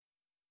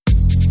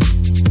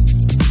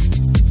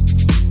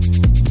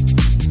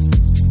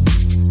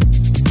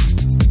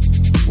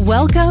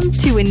Welcome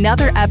to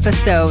another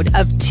episode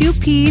of Two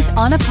Peas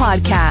on a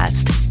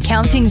Podcast,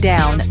 counting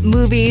down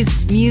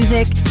movies,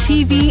 music,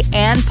 TV,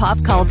 and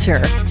pop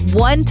culture,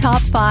 one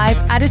top 5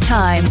 at a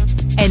time.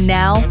 And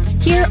now,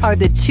 here are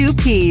the Two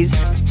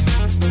Peas.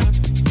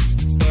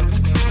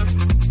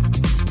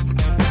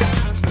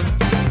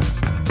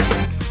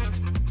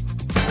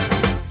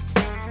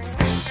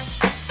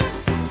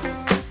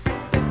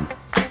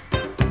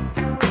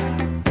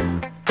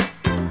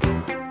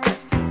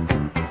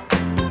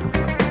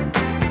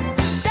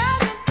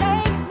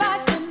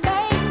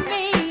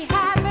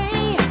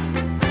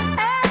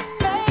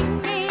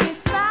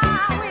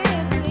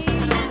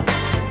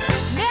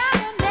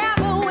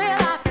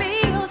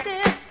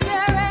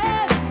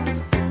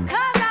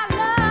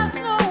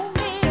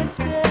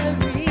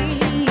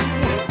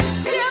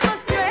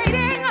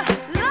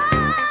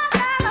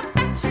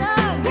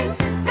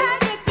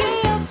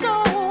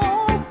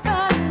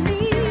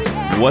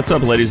 What's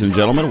up, ladies and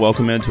gentlemen?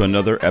 Welcome into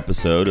another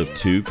episode of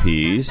Two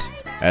Peas.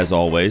 As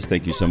always,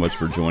 thank you so much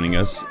for joining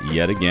us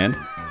yet again.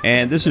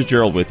 And this is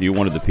Gerald with you,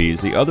 one of the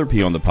Peas. The other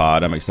P on the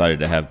pod I'm excited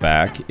to have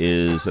back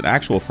is an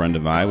actual friend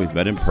of mine. We've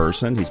met in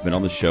person. He's been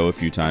on the show a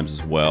few times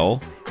as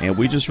well. And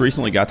we just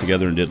recently got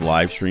together and did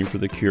live stream for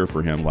The Cure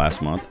for him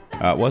last month.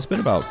 Well, it's been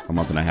about a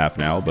month and a half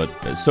now,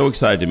 but so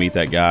excited to meet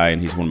that guy.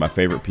 And he's one of my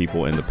favorite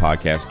people in the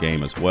podcast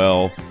game as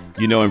well.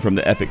 You know him from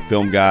the Epic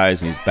Film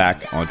Guys, and he's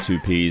back on Two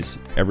Peas.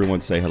 Everyone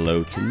say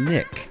hello to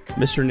Nick.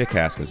 Mr. Nick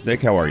Haskins.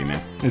 Nick, how are you,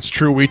 man? It's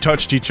true. We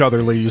touched each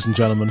other, ladies and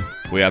gentlemen.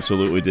 We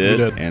absolutely did.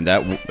 We did. And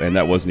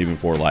that wasn't even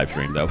for a live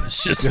stream. That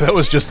was just... Yeah, that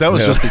was just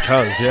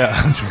because,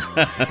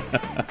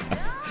 yeah.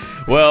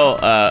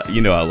 Well,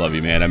 you know I love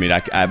you, man. I mean,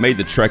 I made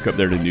the trek up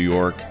there to New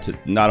York to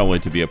not only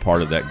to be a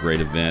part of that great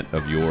event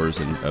of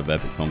yours and of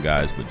Epic Film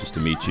Guys, but just to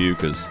meet you,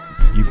 because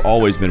you've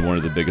always been one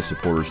of the biggest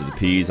supporters of the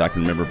Peas. I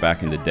can remember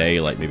back in the day,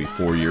 like maybe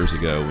 4 years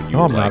ago, when you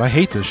were I'm not. I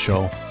hate this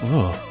show.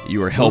 Ugh. You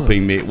were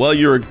helping me. Well,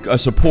 you're a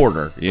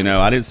supporter. You know,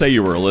 I didn't say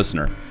you were a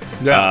listener.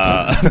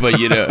 Yeah. But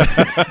you know.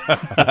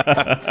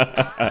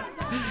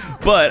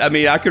 But I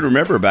mean, I can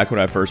remember back when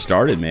I first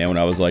started, man, when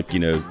I was like, you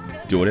know,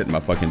 doing it in my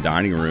fucking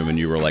dining room, and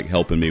you were like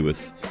helping me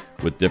with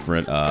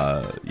different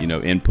you know,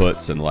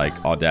 inputs and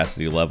like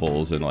Audacity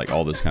levels and like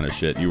all this kind of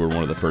shit. You were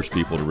one of the first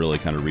people to really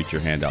kind of reach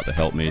your hand out to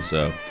help me.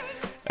 So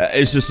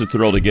it's just a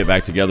thrill to get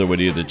back together with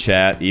you to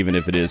chat, even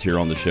if it is here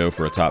on the show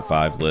for a top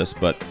 5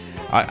 list. But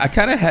I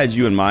kind of had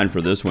you in mind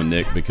for this one,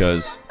 Nick,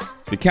 because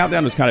the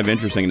countdown is kind of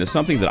interesting, and it's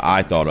something that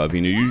I thought of.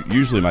 You know,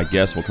 usually my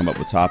guests will come up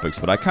with topics,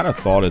 but I kind of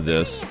thought of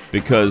this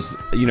because,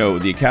 you know,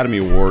 the Academy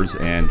Awards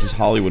and just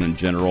Hollywood in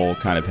general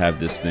kind of have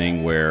this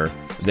thing where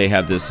they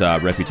have this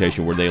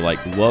reputation where they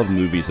like love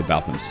movies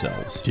about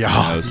themselves. Yeah.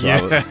 You know? So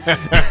yeah.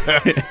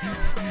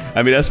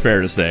 I mean, that's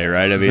fair to say,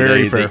 right? I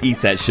mean, they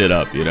eat that shit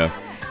up, you know?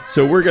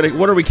 So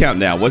what are we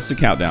counting now? What's the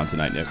countdown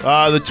tonight, Nick?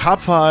 The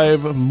top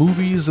 5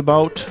 movies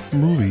about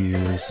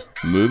movies.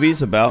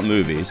 Movies about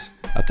movies.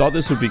 I thought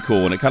this would be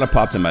cool, and it kind of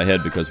popped in my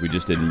head because we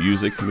just did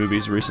music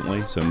movies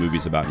recently. So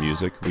movies about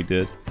music we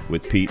did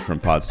with Pete from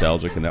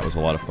Podstalgic, and that was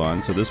a lot of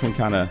fun. So this one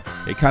kind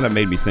of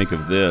made me think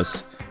of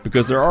this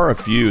because there are a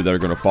few that are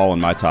going to fall in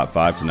my top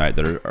 5 tonight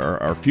that are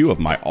a few of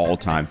my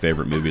all-time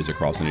favorite movies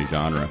across any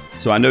genre.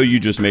 So I know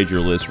you just made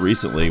your list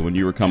recently. When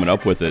you were coming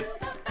up with it,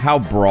 how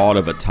broad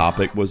of a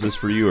topic was this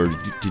for you, or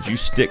did you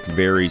stick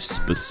very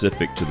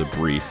specific to the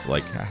brief?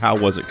 Like, how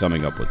was it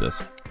coming up with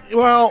this?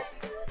 Well,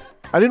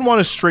 I didn't want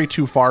to stray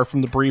too far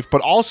from the brief,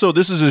 but also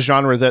this is a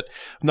genre that,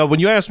 now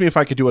when you asked me if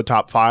I could do a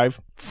top 5,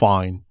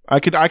 fine. I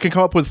could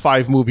come up with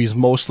 5 movies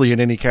mostly in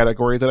any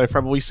category that I've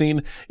probably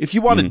seen. If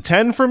you wanted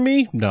 10 from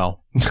me, no.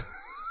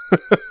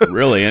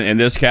 Really? In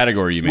this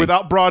category, you mean?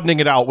 Without broadening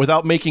it out,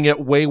 without making it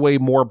way, way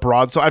more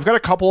broad. So I've got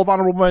a couple of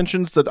honorable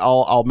mentions that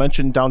I'll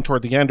mention down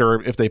toward the end,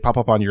 or if they pop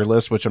up on your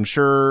list, which I'm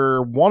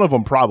sure one of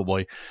them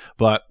probably.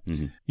 But,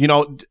 you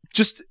know,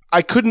 just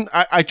I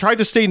tried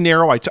to stay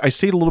narrow. I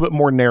stayed a little bit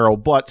more narrow,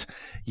 but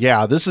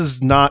yeah, this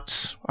is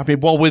not, I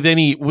mean, well, with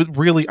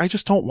really, I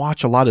just don't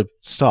watch a lot of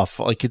stuff.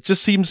 Like, it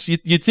just seems,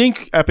 you'd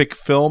think Epic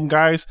Film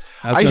Guys.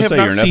 I was going to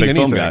say, you're an Epic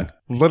Film guy.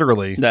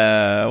 Literally.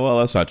 Well,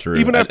 that's not true.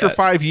 Even after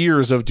 5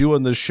 years of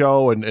doing this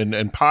show and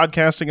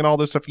podcasting and all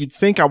this stuff, you'd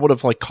think I would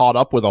have like caught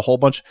up with a whole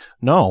bunch.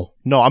 No,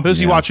 I'm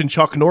busy watching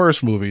Chuck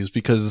Norris movies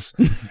because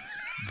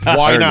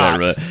why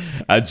not?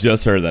 I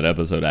just heard that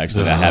episode,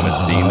 actually, and I haven't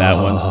seen that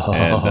one.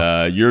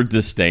 And your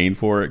disdain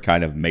for it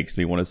kind of makes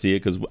me want to see it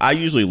because I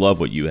usually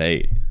love what you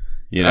hate,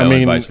 you know, I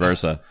mean, and vice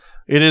versa.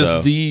 It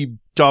is the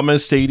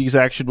dumbest 80s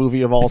action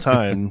movie of all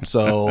time.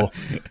 So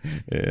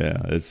yeah,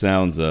 it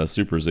sounds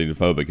super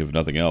xenophobic if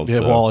nothing else. Yeah,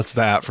 so. Well, it's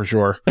that for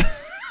sure.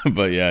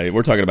 But yeah,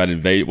 we're talking about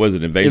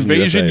Invasion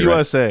USA,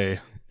 USA. Right?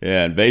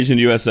 Yeah, Invasion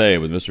USA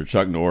with Mr.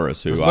 Chuck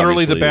Norris, who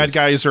literally the bad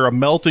guys are a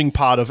melting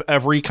pot of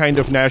every kind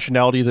of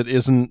nationality that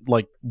isn't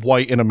like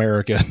white and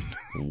American.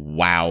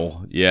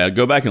 Wow. Yeah,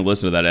 go back and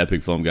listen to that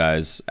Epic Film,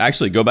 guys.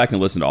 Actually, go back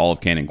and listen to all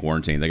of Canon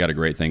Quarantine. They got a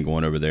great thing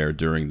going over there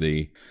during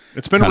the...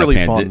 It's been really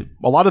fun.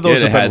 A lot of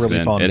those have been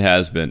really fun. It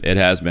has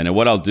been. And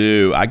what I'll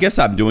do, I guess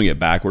I'm doing it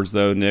backwards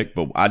though, Nick,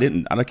 but I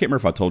can't remember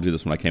if I told you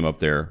this when I came up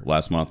there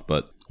last month,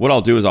 but what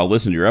I'll do is I'll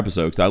listen to your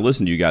episode because I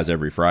listen to you guys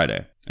every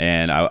Friday.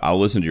 And I'll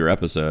listen to your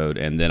episode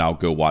and then I'll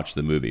go watch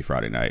the movie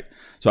Friday night.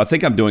 So I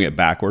think I'm doing it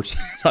backwards.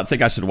 I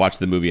think I should watch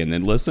the movie and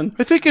then listen.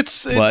 I think it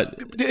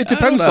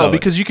depends though,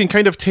 because you can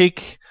kind of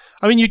take...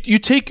 I mean, you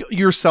take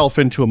yourself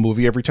into a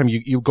movie every time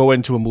you go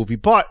into a movie,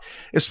 but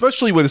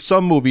especially with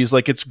some movies,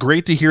 like it's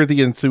great to hear the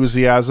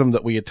enthusiasm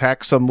that we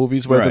attack some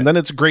movies with, and then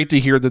it's great to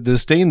hear the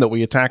disdain that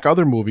we attack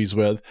other movies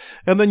with,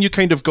 and then you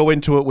kind of go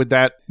into it with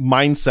that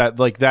mindset,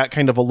 like that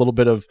kind of a little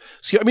bit of...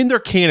 See, I mean, they're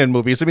canon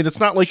movies. I mean,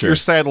 it's not like you're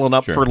saddling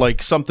up for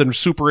like something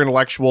super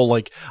intellectual,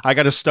 like I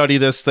got to study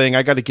this thing,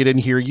 I got to get in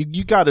here.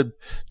 You got to...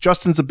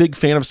 Justin's a big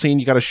fan of saying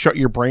you got to shut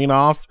your brain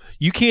off.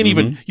 You can't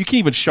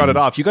even shut it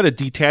off. You got to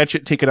detach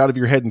it, take it out of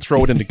your head, and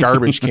throw it in the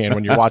garbage can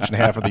when you're watching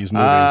half of these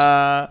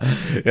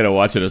movies. You know,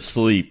 watch it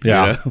asleep.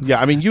 Yeah, you know? Yeah.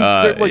 I mean,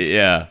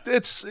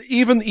 it's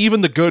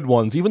even the good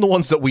ones, even the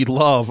ones that we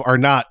love, are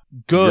not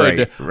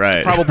good.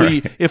 Right.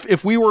 Probably,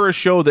 if we were a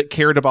show that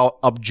cared about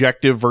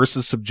objective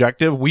versus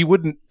subjective, we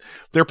wouldn't.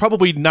 They're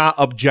probably not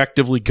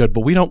objectively good,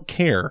 but we don't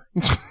care.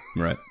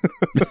 Right.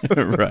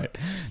 Right.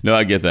 No,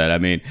 I get that. I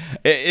mean,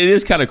 it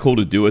is kind of cool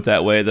to do it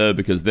that way, though,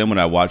 because then when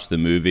I watch the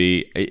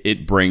movie,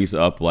 it brings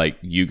up like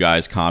you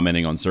guys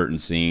commenting on certain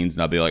scenes,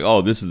 and I'll be like,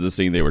 oh, this is the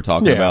scene they were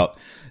talking about.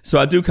 So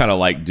I do kind of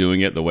like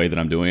doing it the way that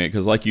I'm doing it,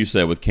 because like you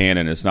said with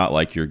Canon, it's not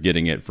like you're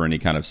getting it for any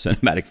kind of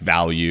cinematic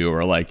value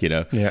or like, you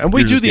know, and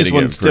we do these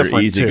ones for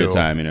different easy too. Good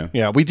time, you know.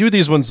 Yeah, we do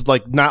these ones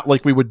like not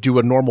like we would do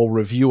a normal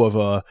review of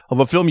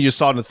a film you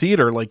saw in the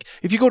theater. Like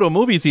if you go to a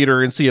movie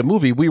theater and see a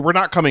movie, we're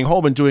not coming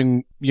home and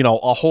doing, you know,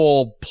 a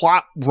whole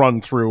plot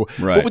run through.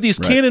 Right, but with these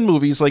Canon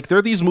movies, like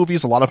they're these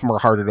movies, a lot of them are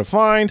harder to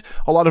find.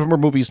 A lot of them are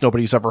movies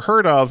nobody's ever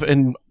heard of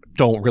and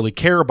don't really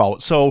care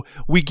about. So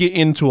we get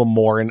into them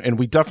more, and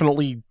we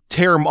definitely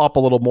tear them up a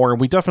little more,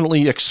 and we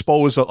definitely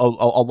expose a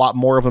lot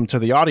more of them to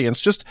the audience.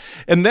 Just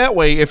and that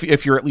way,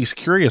 if you're at least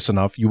curious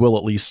enough, you will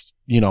at least,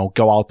 you know,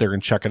 go out there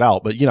and check it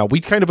out. But you know,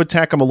 we kind of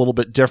attack them a little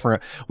bit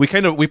different.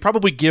 We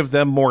probably give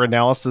them more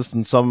analysis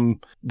than some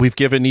we've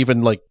given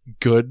even like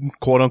good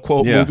quote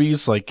unquote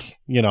movies, like,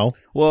 you know.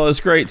 Well, it's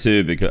great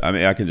too, because I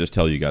mean I can just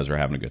tell you guys are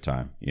having a good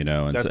time, you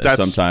know, and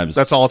sometimes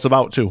that's all it's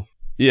about too.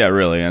 Yeah,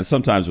 really. And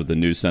sometimes with the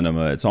new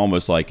cinema, it's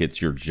almost like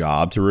it's your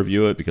job to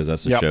review it because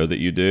that's the show that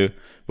you do.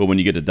 But when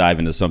you get to dive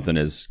into something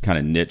as kind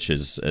of niche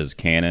as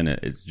Canon,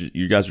 it's just,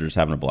 you guys are just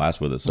having a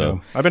blast with it.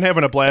 So I've been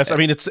having a blast. I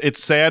mean,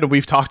 it's sad, and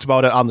we've talked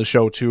about it on the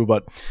show too,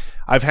 but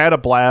I've had a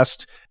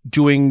blast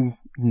doing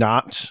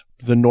not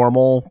the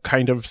normal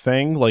kind of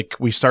thing. Like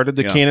we started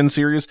the Canon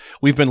series.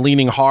 We've been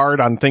leaning hard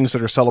on things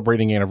that are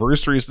celebrating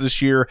anniversaries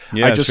this year.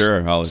 I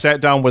just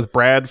sat down with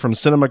Brad from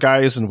Cinema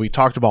Guys, and we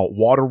talked about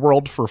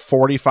Waterworld for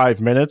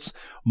 45 minutes,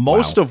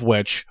 most of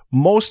which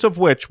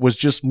was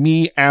just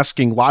me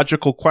asking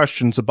logical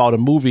questions about a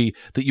movie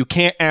that you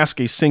can't ask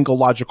a single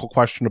logical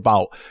question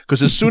about.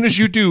 Because as soon as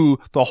you do,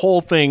 the whole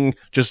thing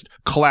just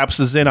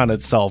collapses in on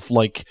itself.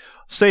 Like,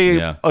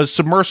 say a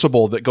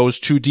submersible that goes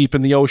too deep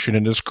in the ocean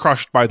and is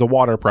crushed by the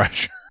water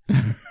pressure.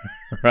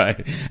 Right.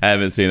 I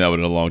haven't seen that one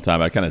in a long time.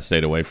 I kind of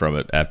stayed away from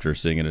it after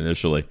seeing it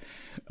initially.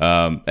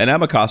 And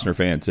I'm a Costner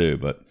fan too.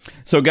 But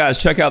so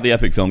guys, check out the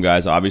Epic Film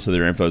Guys. Obviously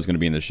their info is going to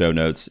be in the show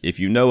notes. If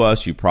you know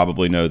us, you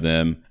probably know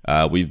them.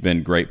 We've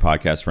been great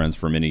podcast friends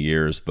for many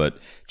years, but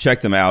check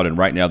them out. And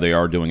right now they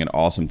are doing an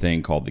awesome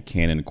thing called the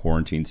Canon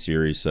Quarantine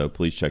series. So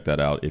please check that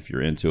out if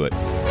you're into it.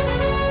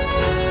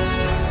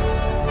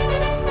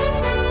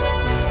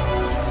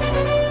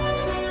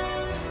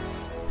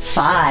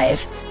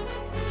 Five,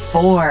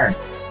 4,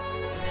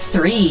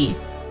 3,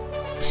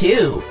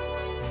 2,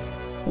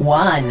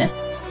 1.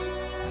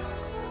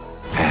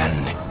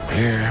 And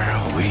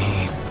here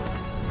we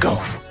go.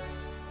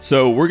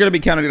 So we're going to be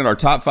counting down our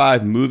top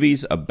 5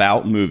 movies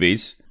about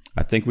movies.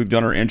 I think we've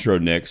done our intro,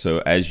 Nick.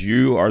 So as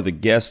you are the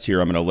guest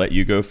here, I'm going to let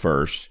you go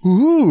first.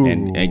 Ooh.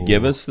 And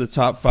give us the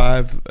top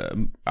 5.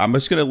 I'm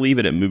just going to leave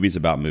it at movies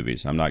about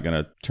movies. I'm not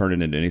going to turn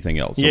it into anything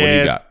else. So what do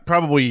you got?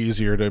 Probably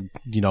easier to,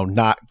 you know,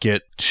 not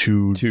get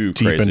too deep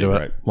crazy, into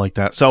it like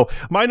that. So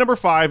my number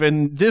 5,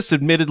 and this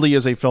admittedly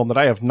is a film that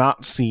I have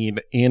not seen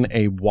in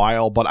a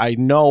while, but I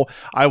know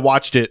I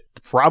watched it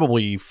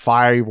probably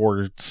 5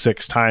 or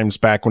 6 times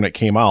back when it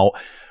came out.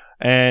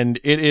 And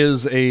it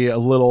is a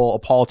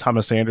Paul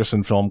Thomas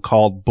Anderson film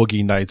called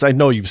Boogie Nights. I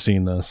know you've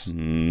seen this.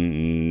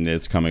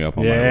 It's coming up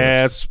on my list.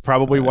 Yeah, it's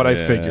probably what I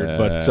figured.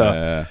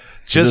 But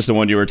is this the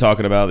one you were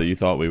talking about that you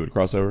thought we would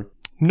cross over?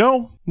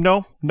 No.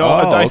 Oh,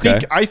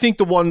 I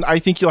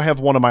think you'll have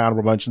one of my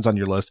honorable mentions on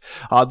your list.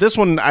 This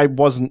one I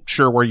wasn't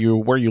sure where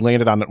you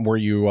landed on it and where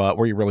you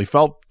really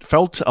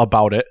felt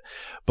about it.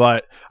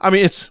 But I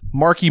mean, it's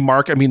Marky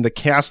Mark. I mean, the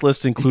cast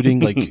list including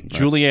like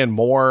Julianne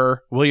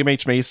Moore, William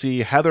H.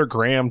 Macy, Heather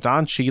Graham,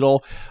 Don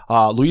Cheadle,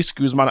 Luis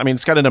Guzman. I mean,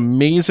 it's got an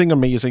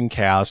amazing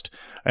cast.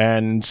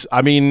 And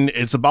I mean,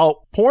 it's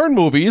about porn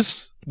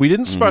movies. We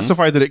didn't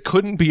specify that it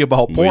couldn't be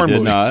about porn movies. We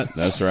did not.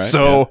 That's right.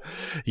 So,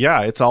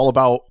 yeah, it's all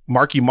about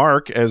Marky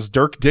Mark as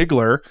Dirk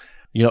Diggler,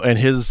 you know, and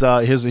his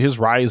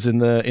rise in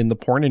the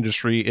porn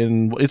industry.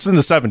 It's in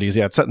the 70s.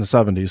 Yeah, it's set in the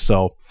 70s.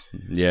 So,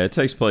 yeah, it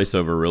takes place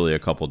over really a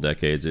couple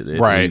decades. It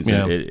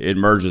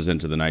merges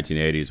into the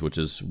 1980s, which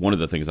is one of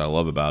the things I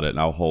love about it, and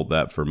I'll hold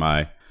that for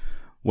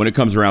when it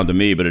comes around to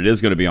me, but it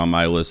is going to be on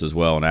my list as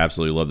well, and I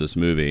absolutely love this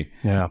movie.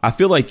 Yeah, I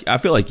feel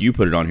like you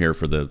put it on here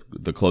for the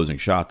closing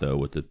shot though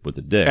with the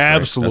dick.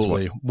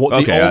 Absolutely.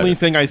 Right? The only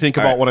thing I think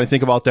about when I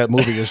think about that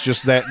movie is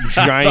just that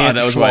giant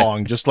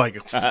schlong, just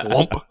like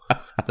flump.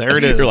 There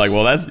it is. You're like,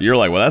 well,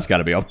 that's got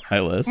to be on my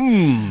list. Get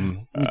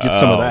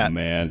some of that,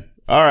 man.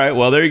 All right,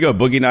 well, there you go.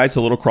 Boogie Nights,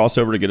 a little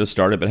crossover to get us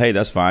started, but hey,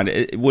 that's fine.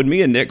 When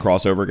me and Nick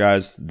crossover,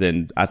 guys,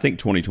 then I think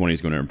 2020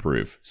 is going to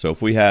improve. So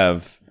if we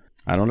have.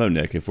 I don't know,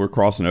 Nick. If we're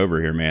crossing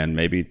over here, man,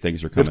 maybe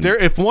things are coming.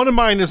 If one of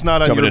mine is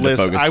not on your list,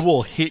 focus. I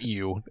will hit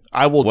you.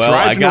 I will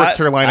drive to North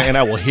Carolina and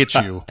I will hit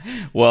you.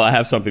 Well, I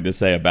have something to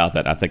say about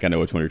that. I think I know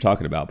which one you're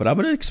talking about, but I'm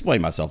going to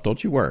explain myself.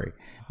 Don't you worry.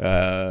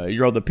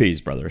 You're on the P's,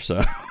 brother.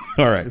 So,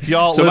 all right. If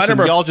y'all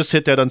y'all just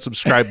hit that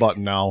unsubscribe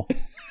button now.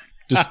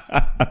 Just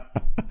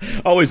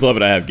always love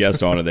it. I have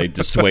guests on and they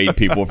dissuade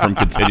people from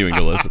continuing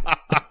to listen.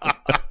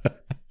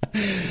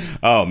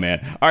 Oh, man.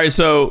 All right.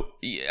 So,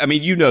 I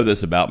mean, you know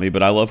this about me,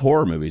 but I love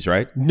horror movies,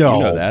 right? No.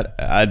 You know that.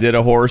 I did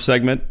a horror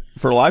segment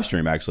for a live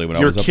stream, actually, when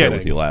I was up there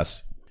with you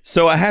last.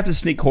 So I have to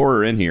sneak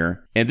horror in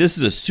here. And this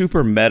is a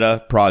super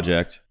meta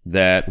project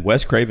that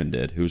Wes Craven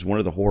did, who's one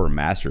of the horror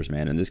masters,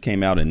 man. And this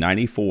came out in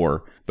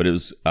 94, but it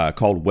was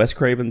called Wes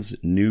Craven's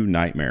New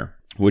Nightmare,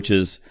 which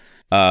is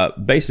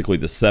basically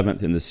the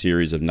 7th in the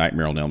series of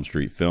Nightmare on Elm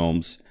Street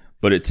films.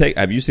 But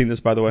have you seen this,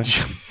 by the way?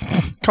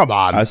 Come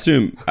on. I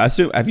assume,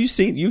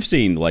 you've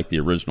seen like the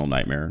original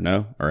Nightmare,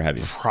 no? Or have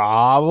you?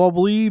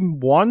 Probably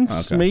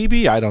once,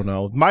 maybe. I don't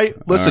know.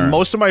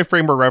 Most of my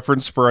frame of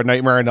reference for A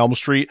Nightmare on Elm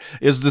Street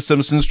is The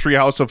Simpsons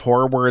Treehouse of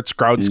Horror, where it's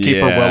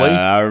Groundskeeper Willie.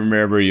 Yeah, I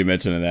remember you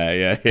mentioning that.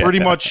 Yeah. Pretty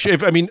much.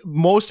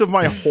 Most of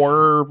my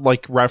horror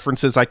like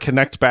references, I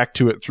connect back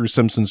to it through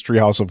Simpsons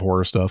Treehouse of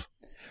Horror stuff.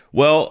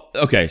 Well,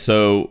 okay,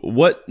 so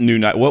what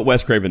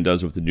Wes Craven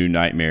does with the New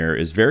Nightmare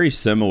is very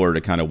similar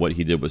to kind of what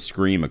he did with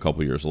Scream a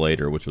couple years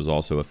later, which was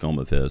also a film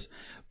of his.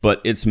 But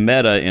it's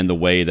meta in the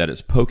way that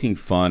it's poking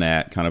fun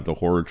at kind of the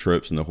horror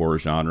tropes and the horror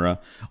genre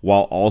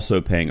while also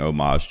paying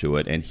homage to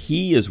it. And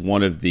he is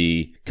one of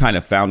the kind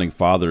of founding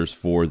fathers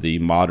for the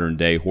modern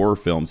day horror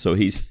film. So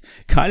he's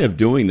kind of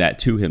doing that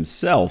to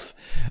himself,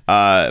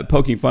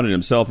 poking fun at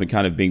himself and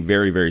kind of being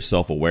very, very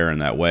self-aware in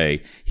that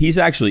way. He's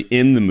actually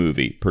in the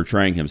movie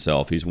portraying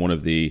himself. He's one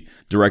of the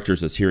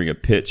directors that's hearing a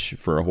pitch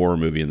for a horror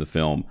movie in the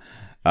film.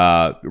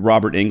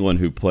 Robert Englund,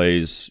 who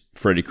plays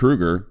Freddy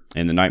Krueger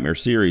in the Nightmare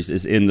series,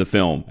 is in the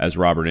film as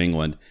Robert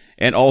Englund,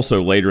 and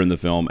also later in the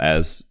film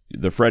as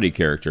the Freddy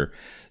character.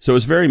 So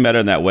it's very meta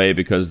in that way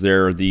because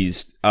there are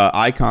these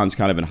icons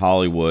kind of in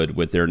Hollywood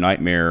with their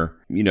Nightmare,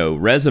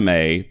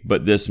 resume,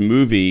 but this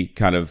movie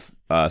kind of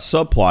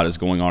subplot is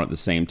going on at the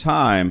same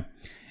time.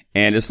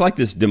 And it's like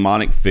this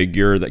demonic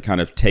figure that kind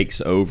of takes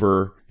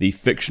over the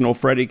fictional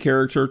Freddy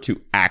character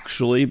to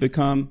actually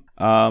become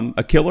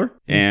a killer.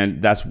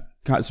 And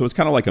so it's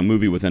kind of like a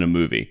movie within a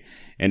movie.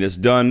 And it's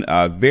done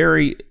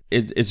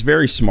it's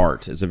very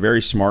smart. It's a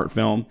very smart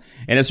film.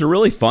 And it's a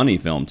really funny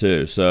film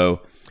too.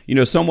 So,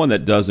 someone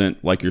that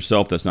doesn't, like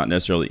yourself, that's not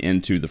necessarily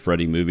into the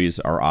Freddy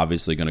movies are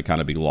obviously going to kind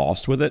of be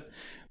lost with it.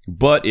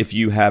 But if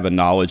you have a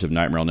knowledge of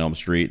Nightmare on Elm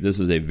Street, this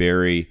is a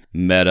very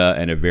meta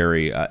and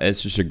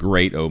it's just a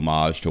great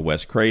homage to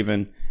Wes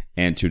Craven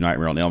and to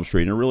Nightmare on Elm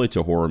Street and really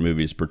to horror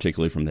movies,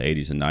 particularly from the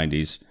 80s and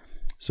 90s.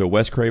 So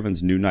Wes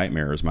Craven's New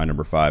Nightmare is my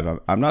number 5.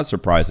 I'm not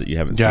surprised that you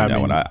haven't seen that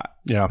one.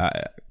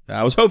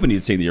 I was hoping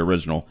you'd seen the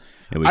original,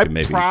 and we could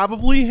maybe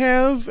probably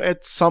have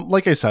at some.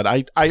 Like I said,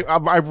 I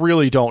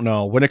really don't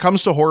know when it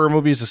comes to horror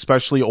movies,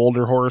 especially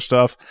older horror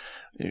stuff.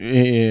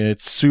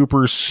 It's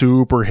super,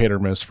 super hit or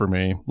miss for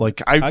me. Like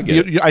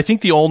I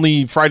think the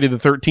only Friday the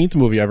 13th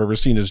movie I've ever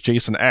seen is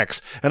Jason X,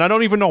 and I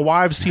don't even know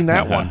why I've seen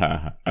that one.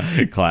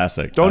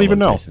 Classic. Don't even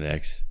know. Jason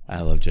X.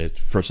 I love Jason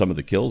for some of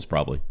the kills,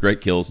 probably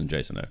great kills in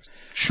Jason X.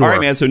 Sure. All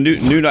right, man. So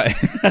New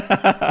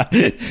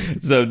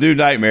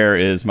Nightmare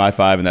is my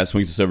 5, and that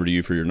swings us over to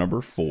you for your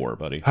number 4,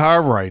 buddy.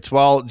 All right.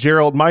 Well,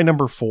 Gerald, my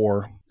number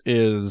 4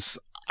 is.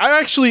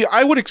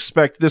 I would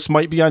expect this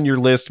might be on your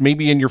list,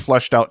 maybe in your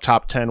fleshed out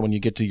top 10 when you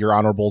get to your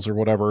honorables or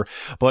whatever.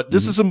 But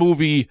this is a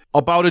movie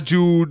about a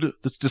dude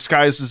that's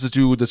disguised as a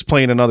dude that's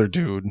playing another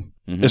dude.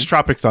 It's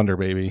Tropic Thunder,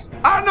 baby.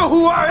 I know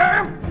who I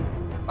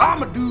am.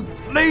 I'm a dude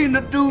playing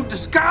a dude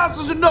disguised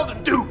as another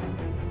dude.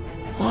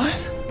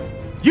 What?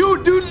 You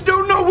a dude that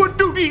don't know what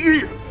duty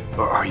is?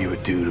 Or are you a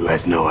dude who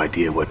has no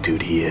idea what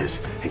dude he is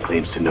and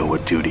claims to know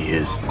what dude he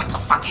is? What the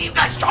fuck are you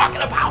guys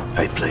talking about?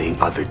 By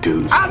playing other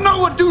dudes. I know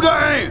what dude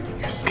I am.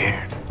 You're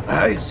scared.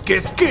 I ain't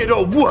scared. Scared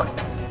of what?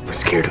 We're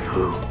scared of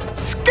who?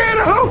 Scared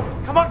of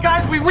who? Come on,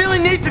 guys, we really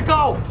need to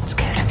go.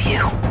 Scared of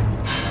you.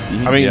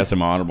 I mean, yeah,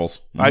 some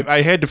honorables.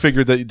 I had to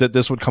figure that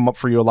this would come up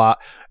for you a lot.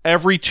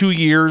 Every 2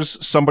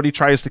 years, somebody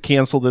tries to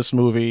cancel this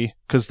movie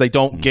because they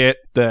don't get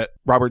that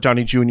Robert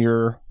Downey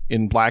Jr.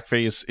 in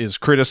blackface is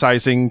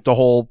criticizing the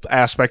whole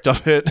aspect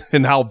of it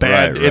and how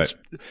bad it's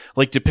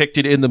like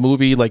depicted in the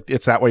movie. Like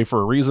it's that way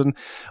for a reason.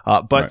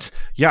 But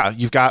yeah,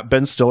 you've got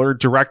Ben Stiller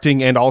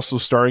directing and also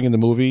starring in the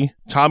movie.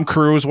 Tom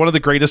Cruise, one of the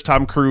greatest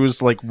Tom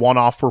Cruise like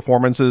one-off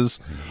performances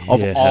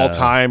of all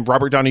time.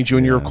 Robert Downey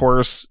Jr., of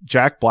course,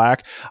 Jack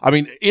Black. I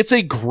mean, it's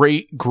a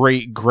great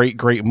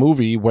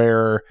movie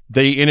where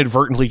they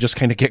inadvertently just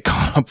kind of get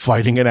caught up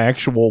fighting an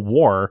actual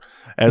war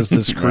as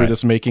this crew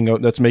that's making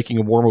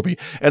a war movie.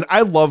 And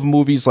I love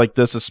movies like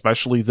this,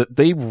 especially that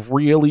they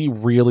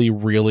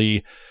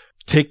really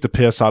take the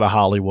piss out of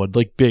Hollywood,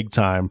 like big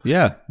time.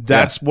 Yeah.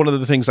 That's one of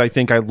the things I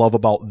think I love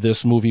about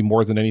this movie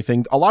more than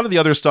anything. A lot of the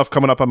other stuff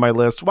coming up on my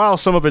list, well,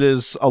 some of it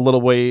is a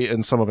little way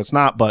and some of it's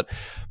not, but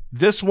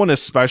this one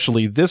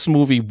especially, this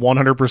movie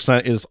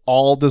 100% is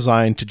all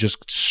designed to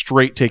just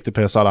straight take the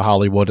piss out of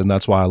Hollywood, and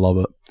that's why I love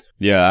it.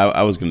 Yeah,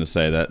 I was going to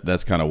say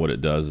that's kind of what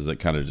it does, is it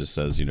kind of just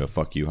says, you know,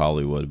 fuck you,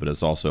 Hollywood, but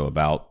it's also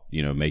about,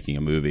 you know, making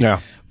a movie. Yeah.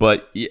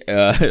 But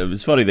it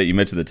was funny that you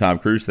mentioned the Tom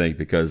Cruise thing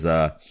because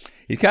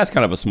he cast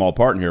kind of a small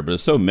part in here, but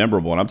it's so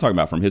memorable, and I'm talking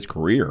about from his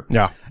career.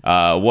 Yeah.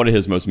 One of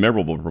his most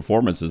memorable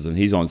performances, and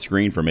he's on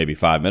screen for maybe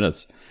 5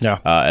 minutes. Yeah.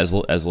 As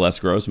Les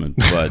Grossman,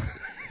 but.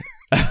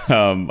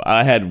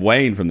 I had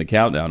Wayne from the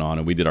Countdown on,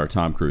 and we did our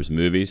Tom Cruise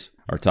movies,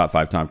 our top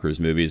 5 Tom Cruise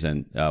movies,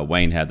 and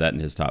Wayne had that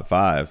in his top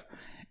 5.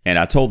 And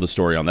I told the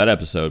story on that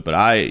episode, but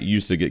I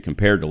used to get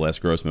compared to Les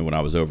Grossman when I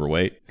was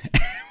overweight,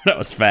 when I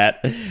was fat,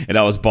 and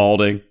I was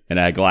balding, and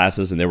I had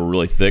glasses, and they were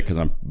really thick because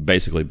I'm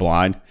basically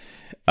blind.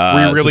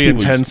 Were you really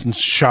intense and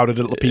shouted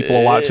at people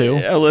a lot too?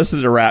 I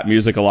listened to rap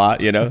music a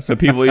lot, you know, so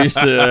people used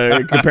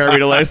to compare me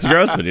to Les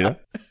Grossman, you know.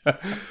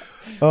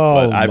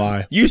 Oh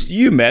my!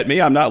 You met me.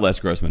 I'm not Les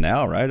Grossman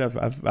now, right?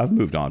 I've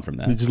moved on from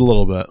that. Just a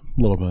little bit.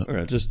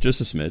 Okay, just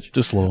a smidge.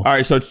 Just a little. All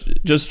right, so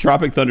just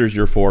Tropic Thunder's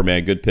your 4,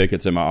 man. Good pick.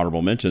 It's in my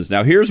honorable mentions.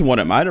 Now here's one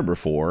at my number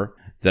 4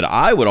 that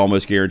I would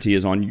almost guarantee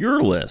is on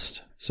your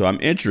list. So I'm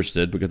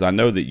interested because I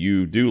know that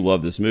you do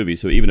love this movie.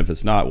 So even if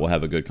it's not, we'll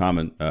have a good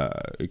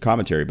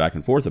commentary back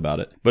and forth about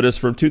it. But it's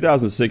from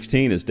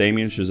 2016. It's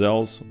Damien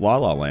Chazelle's La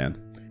La Land,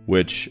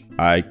 which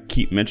I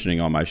keep mentioning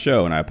on my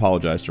show, and I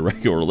apologize to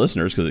regular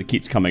listeners because it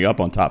keeps coming up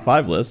on top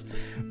 5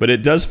 lists, but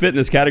it does fit in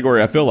this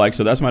category, I feel like,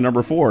 so that's my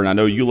number 4, and I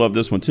know you love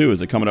this one too.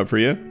 Is it coming up for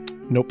you?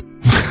 Nope.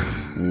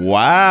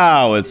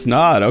 Wow, it's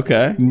not.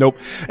 Okay. Nope.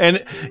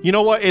 And you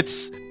know what?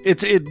 It's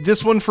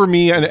this one for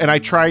me, and I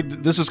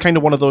tried, this is kind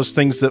of one of those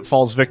things that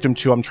falls victim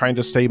to, I'm trying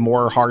to stay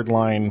more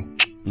hardline.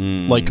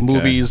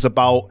 Movies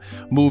about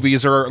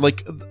movies, or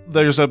like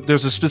there's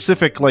a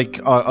specific like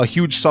a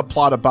huge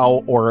subplot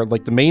about, or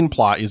like the main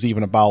plot is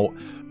even about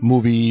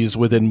movies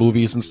within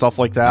movies and stuff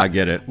like that. I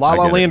get it. La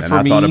La Land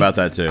for me. I thought about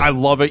that too. I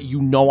love it. You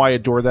know, I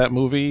adore that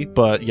movie,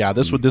 but yeah,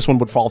 this one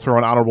would fall through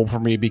on honorable for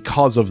me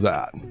because of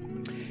that.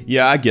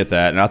 Yeah, I get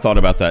that, and I thought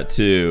about that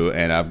too,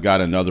 and I've got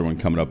another one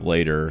coming up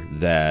later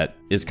that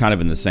is kind of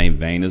in the same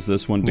vein as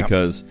this one,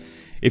 because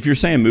if you're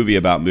saying movie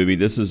about movie,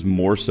 this is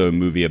more so a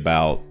movie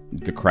about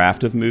the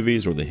craft of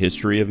movies or the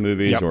history of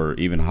movies or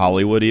even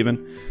Hollywood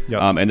even.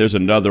 And there's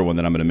another one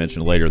that I'm going to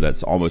mention later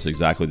that's almost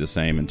exactly the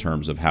same in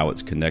terms of how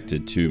it's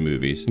connected to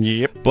movies.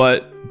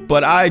 But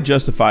I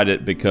justified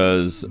it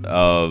because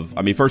of,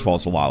 I mean, first of all,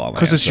 it's a La La Land.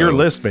 Because it's your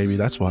list, baby.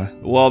 That's why.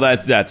 Well,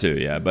 that too,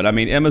 yeah. But I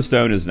mean, Emma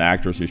Stone is an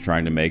actress who's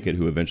trying to make it,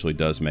 who eventually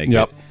does make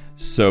it.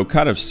 So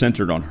kind of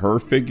centered on her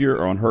figure,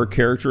 or on her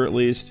character at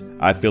least,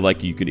 I feel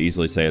like you could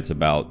easily say it's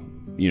about,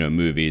 you know,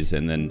 movies.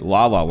 And then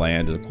La La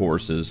Land, of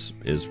course, is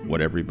what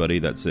everybody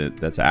that's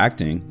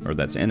acting or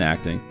that's in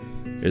acting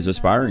is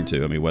aspiring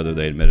to. I mean, whether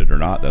they admit it or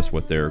not, that's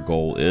what their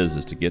goal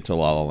is to get to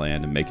La La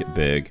Land and make it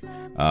big.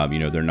 You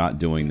know, they're not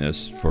doing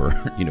this for,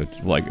 you know,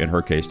 like in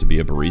her case, to be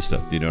a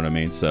barista. Do you know what I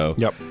mean? So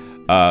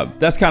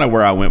that's kind of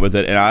where I went with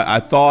it. And I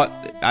thought,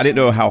 I didn't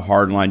know how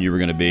hardline you were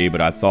going to be, but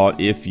I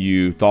thought if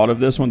you thought of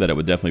this one, that it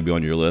would definitely be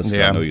on your list.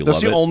 Yeah, I know you that's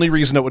love the it. only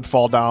reason it would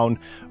fall down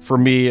for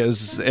me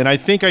is, and I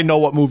think I know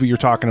what movie you're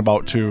talking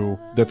about too.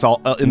 That's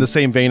all in the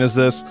same vein as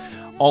this.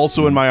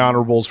 Also in my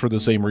honorables for the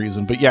same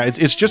reason. But yeah,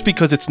 it's just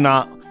because it's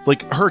not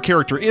like, her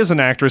character is an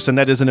actress, and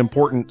that is an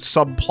important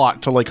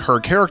subplot to like her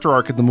character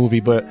arc in the movie.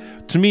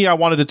 But to me, I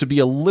wanted it to be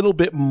a little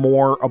bit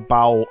more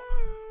about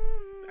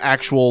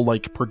actual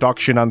like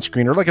production on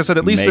screen, or like I said,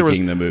 at least making there was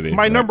the movie.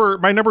 My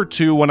number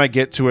 2, when I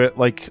get to it,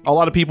 like a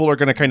lot of people are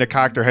going to kind of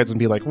cock their heads and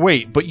be like,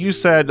 wait, but you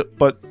said,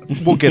 but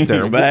we'll get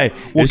there. But hey,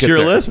 it's your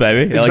list,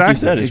 baby. Exactly. Like you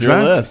said, it's your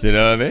list. You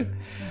know what I mean?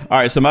 All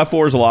right, so my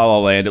 4 is La La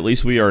Land. At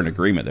least we are in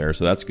agreement there,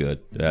 so that's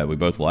good. We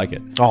both like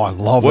it. Oh, I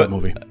love that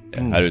movie.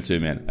 I do too,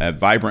 man.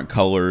 Vibrant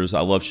colors.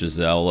 I love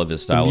Chazelle. I love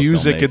his style. The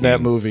music of in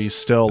that movie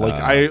still, like,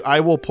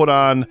 I will put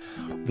on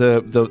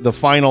the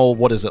final,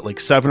 what is it, like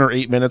 7 or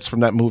 8 minutes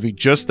from that movie,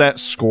 just that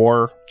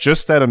score,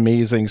 just that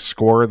amazing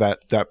score,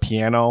 that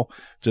piano,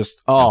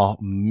 just, oh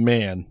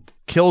man,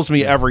 kills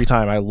me every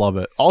time. I love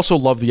it. Also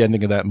love the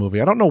ending of that movie.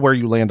 I don't know where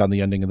you land on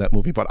the ending of that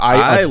movie, but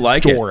I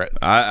like adore it.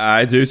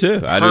 I do too.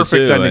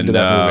 Perfect ending to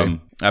that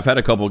movie. I've had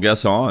a couple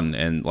guests on,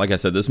 and like I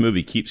said, this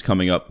movie keeps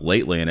coming up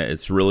lately, and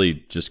it's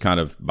really just kind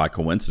of by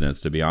coincidence,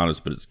 to be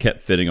honest, but it's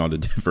kept fitting onto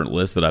different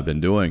lists that I've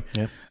been doing.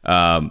 Yeah.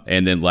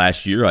 And then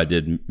last year I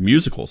did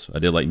musicals. I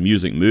did like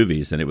music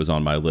movies, and it was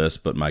on my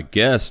list, but my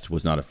guest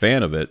was not a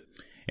fan of it.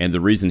 And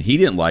the reason he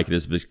didn't like it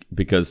is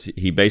because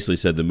he basically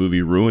said the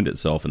movie ruined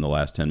itself in the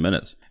last 10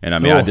 minutes. And I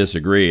mean, I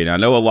disagree. And I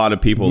know a lot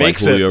of people like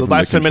Julio from The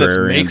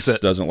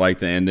Contrarians doesn't like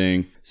the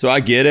ending. So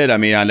I get it. I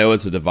mean, I know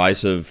it's a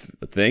divisive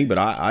thing, but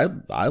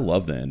I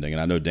love the ending.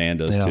 And I know Dan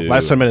does too.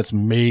 Last 10 minutes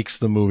makes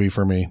the movie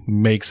for me.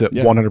 Makes it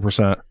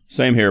 100%.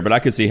 Same here, but I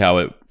could see how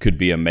it could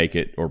be a make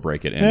it or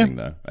break it ending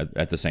though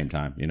at the same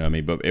time. You know what I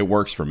mean? But it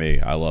works for me.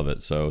 I love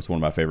it. So it's one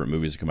of my favorite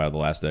movies to come out of the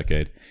last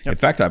decade. Yep. In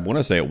fact, I want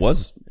to say it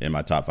was in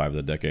my top 5 of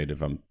the decade,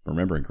 if I'm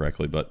remembering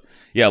correctly. But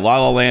yeah,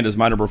 La La Land is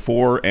my number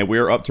 4, and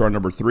we're up to our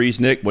number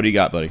 3s. Nick, what do you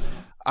got, buddy?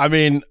 I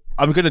mean,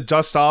 I'm going to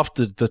dust off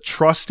the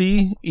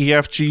trusty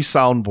EFG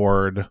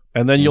soundboard,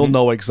 and then you'll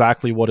know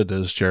exactly what it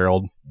is,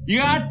 Gerald. You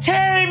are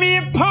tearing me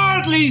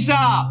apart,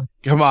 Lisa!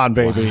 Come on,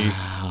 baby.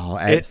 Wow,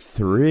 at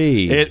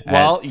 3.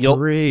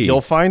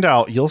 You'll find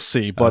out. You'll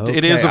see. But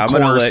it is, of course. I'm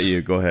going to let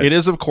you. Go ahead. It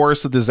is, of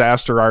course, The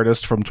Disaster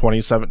Artist from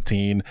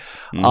 2017.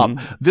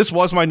 This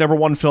was my number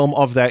 1 film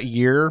of that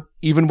year.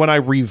 Even when I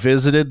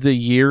revisited the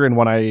year and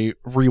when I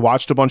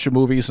rewatched a bunch of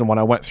movies and when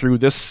I went through,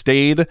 this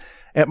stayed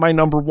at my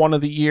number 1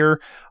 of the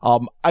year.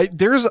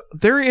 There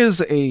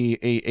is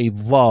a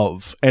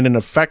love and an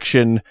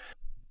affection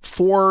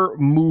for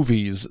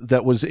movies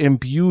that was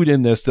imbued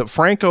in this, that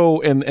Franco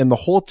and the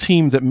whole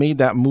team that made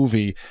that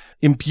movie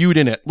imbued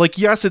in it. Like,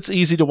 yes, it's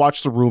easy to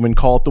watch The Room and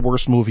call it the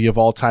worst movie of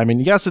all time.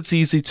 And yes, it's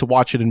easy to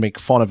watch it and make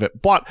fun of it.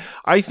 But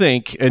I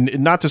think, and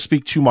not to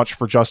speak too much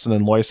for Justin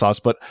and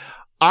Loisas, but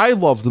I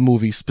love the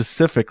movie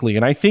specifically,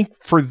 and I think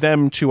for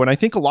them too, and I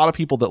think a lot of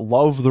people that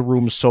love The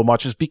Room so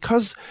much is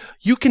because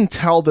you can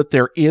tell that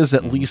there is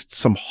at least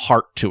some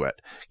heart to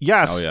it.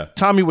 Yes,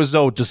 Tommy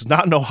Wiseau does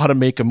not know how to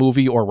make a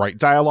movie or write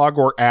dialogue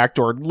or act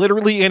or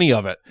literally any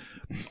of it.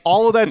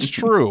 All of that's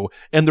true,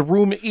 and The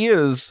Room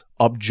is,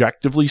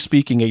 objectively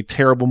speaking, a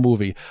terrible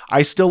movie.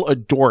 I still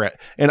adore it,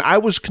 and I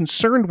was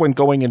concerned when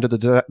going into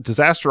The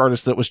Disaster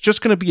Artist that it was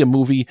just going to be a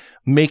movie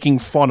making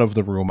fun of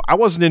The Room. I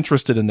wasn't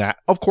interested in that.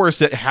 Of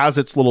course, it has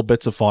its little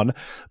bits of fun,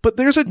 but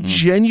there's a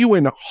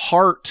genuine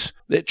heart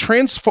that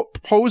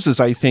transposes,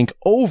 I think,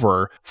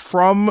 over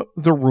from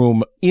The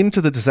Room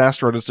into The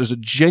Disaster Artist. There's a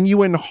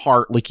genuine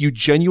heart, like you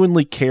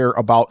genuinely care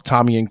about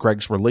Tommy and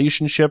Greg's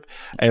relationship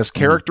as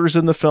characters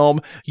in the film.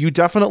 You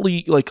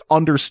definitely like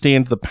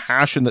understand the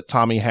passion that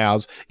Tommy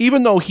has,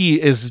 even though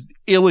he is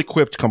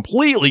ill-equipped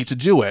completely to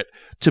do it,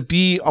 to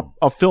be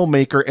a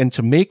filmmaker and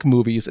to make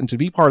movies and to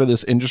be part of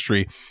this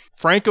industry.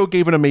 Franco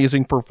gave an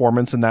amazing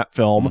performance in that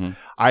film.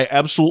 I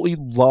absolutely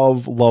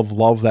love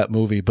that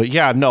movie. But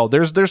yeah, no,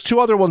 there's 2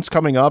 other ones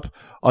coming up.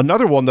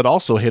 Another one that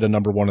also hit a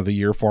number 1 of the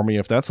year for me,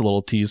 if that's a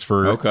little tease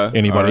for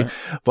anybody. Right.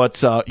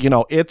 But you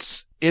know,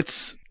 it's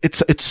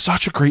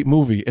such a great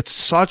movie. It's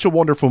such a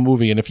wonderful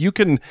movie. And if you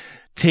can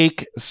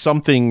take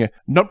something,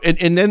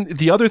 and then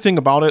the other thing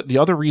about it, the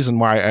other reason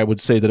why I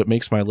would say that it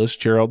makes my list,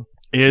 Gerald,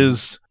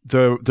 is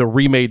the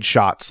remade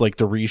shots, like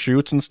the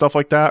reshoots and stuff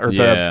like that, or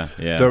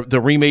the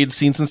remade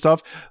scenes and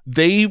stuff.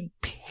 They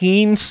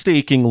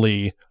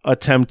painstakingly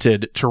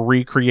attempted to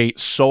recreate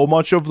so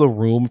much of The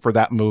Room for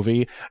that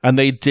movie, and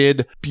they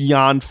did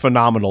beyond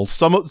phenomenal.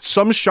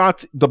 Some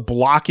shots, the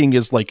blocking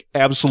is like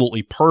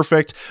absolutely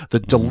perfect. The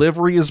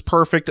delivery is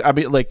perfect. I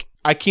mean, like,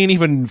 I can't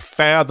even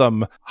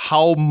fathom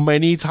how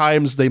many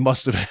times they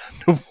must have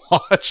had to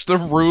watch The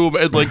Room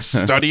and like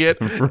study it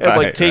and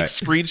like take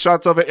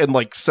screenshots of it and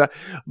like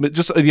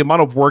just the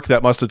amount of work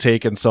that must have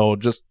taken. So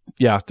just,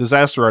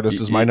 Disaster Artist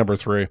is my number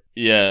 3.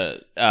 Yeah,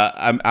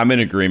 I'm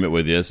in agreement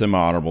with you. It's in my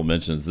honorable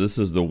mentions. This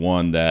is the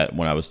one that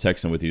when I was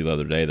texting with you the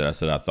other day that I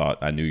said I thought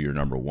I knew your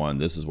number 1.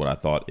 This is what I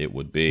thought it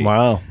would be.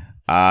 Wow.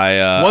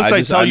 Once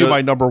I tell you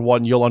my number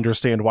 1, you'll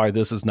understand why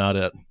this is not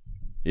it.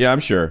 Yeah,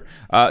 I'm sure.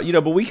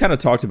 But we kind of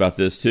talked about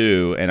this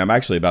too, and I'm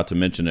actually about to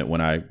mention it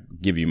when I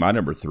give you my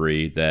number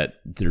 3,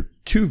 that they're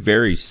 2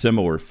 very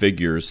similar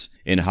figures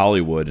in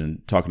Hollywood,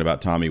 and talking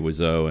about Tommy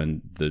Wiseau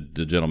and the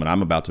gentleman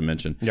I'm about to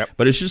mention. Yep.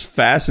 But it's just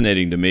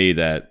fascinating to me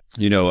that,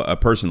 you know, a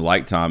person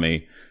like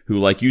Tommy, who,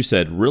 like you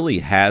said, really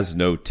has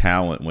no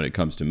talent when it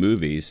comes to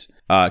movies,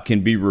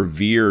 can be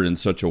revered in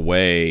such a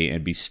way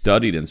and be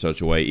studied in such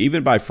a way,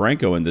 even by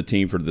Franco and the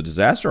team for The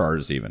Disaster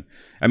Artist even.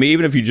 I mean,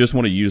 even if you just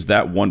want to use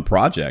that one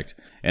project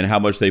and how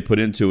much they put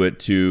into it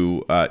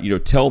to,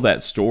 tell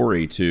that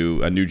story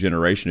to a new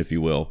generation, if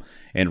you will,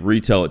 and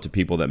retell it to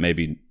people that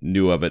maybe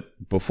knew of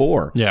it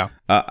before. Yeah.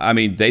 I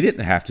mean, they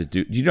didn't have to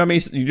do, you know what I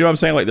mean? You know what I'm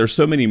saying? Like, there's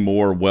so many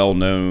more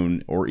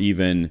well-known or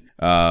even,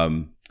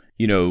 kind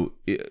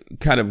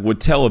of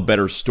would tell a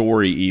better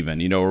story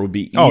even, or would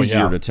be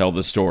easier to tell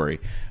the story.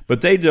 But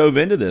they dove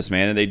into this,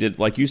 man, and they did,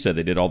 like you said,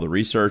 they did all the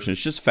research, and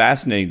it's just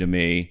fascinating to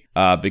me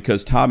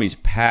because Tommy's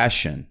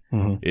passion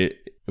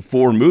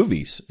for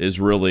movies is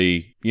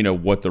really,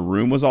 what The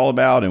Room was all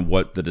about and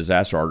what The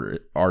Disaster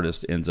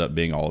Artist ends up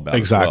being all about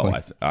as well,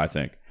 I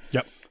think.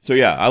 Yep. So,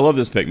 yeah, I love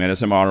this pick, man.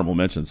 It's an honorable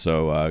mention,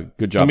 so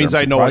good job. That means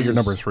I know what your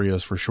number 3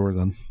 is for sure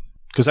then.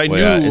 Because I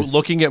knew,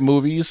 looking at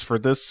movies for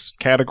this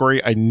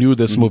category, I knew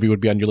this movie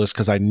would be on your list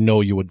because I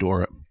know you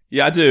adore it.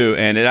 Yeah, I do,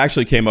 and it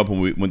actually came up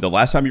when the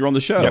last time you were on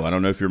the show. Yep. I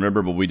don't know if you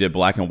remember, but we did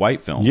black and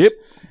white films. Yep.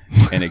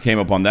 And it came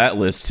up on that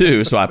list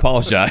too, so I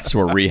apologize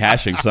for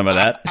rehashing some of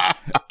that.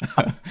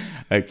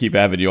 I keep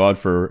having you on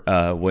for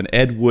when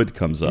Ed Wood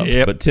comes up.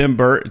 Yep. But Tim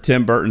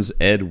Burton's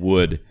Ed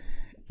Wood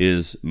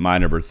is my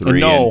number 3.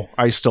 No,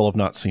 I still have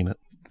not seen it.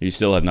 You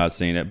still have not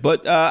seen it.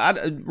 But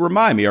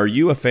remind me, are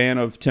you a fan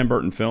of Tim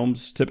Burton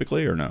films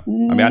typically or no? I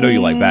mean, I know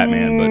you like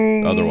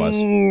Batman, but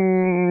otherwise.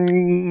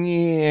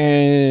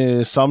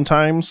 Yeah,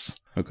 sometimes.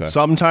 Okay.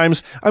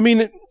 Sometimes. I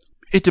mean,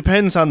 it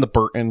depends on the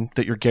Burton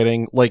that you're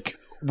getting. Like,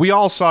 we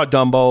all saw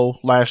Dumbo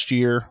last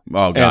year.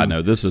 Oh, God,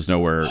 no. This is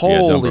nowhere.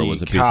 Dumbo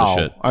was a piece of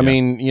shit. I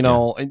mean,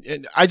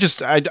 I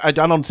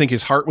don't think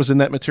his heart was in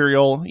that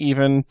material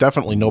even.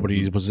 Definitely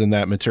nobody was in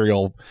that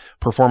material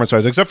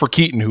performance-wise, except for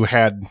Keaton, who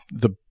had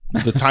the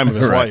time of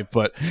his life,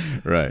 but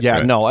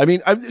no, I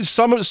mean,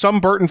 some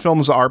Burton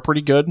films are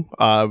pretty good,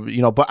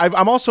 but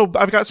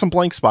I've got some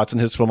blank spots in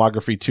his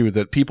filmography too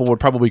that people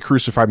would probably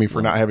crucify me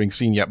for not having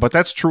seen yet, but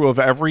that's true of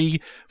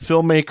every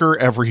filmmaker,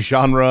 every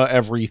genre,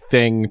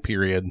 everything,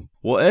 period.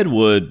 Well, Ed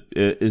Wood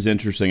is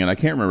interesting, and I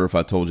can't remember if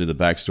I told you the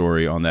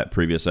backstory on that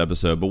previous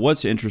episode, but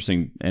what's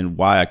interesting and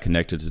why I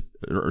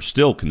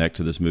still connect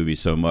to this movie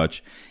so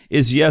much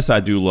is, yes, I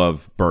do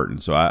love Burton.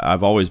 So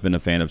I've always been a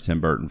fan of Tim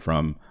Burton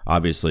from,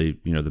 obviously,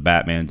 the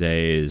Batman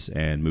days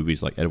and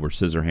movies like Edward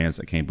Scissorhands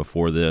that came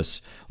before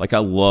this. Like, I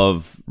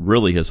love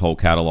really his whole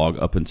catalog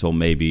up until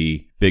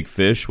maybe Big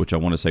Fish, which I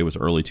want to say was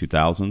early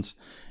 2000s.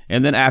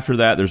 And then after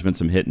that, there's been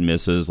some hit and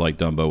misses, like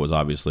Dumbo was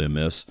obviously a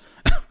miss.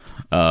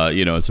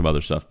 And some other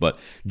stuff. But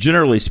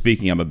generally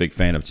speaking, I'm a big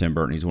fan of Tim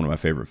Burton. He's one of my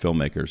favorite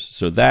filmmakers.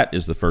 So that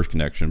is the first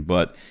connection.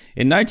 But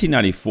in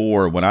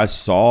 1994, when I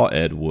saw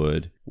Ed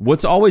Wood,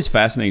 what's always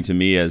fascinating to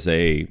me as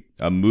a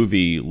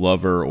movie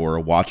lover or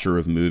a watcher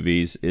of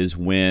movies is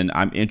when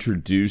I'm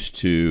introduced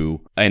to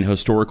an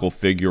historical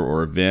figure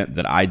or event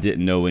that I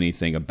didn't know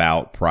anything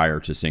about prior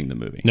to seeing the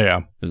movie.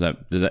 Yeah. Does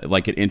that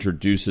like it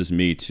introduces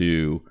me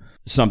to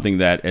something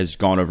that has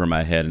gone over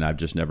my head and I've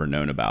just never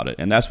known about it.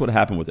 And that's what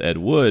happened with Ed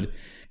Wood.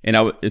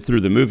 And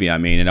through the movie,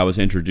 and I was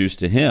introduced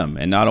to him,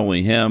 and not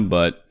only him,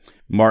 but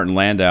Martin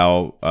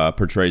Landau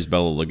portrays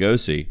Bela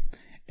Lugosi.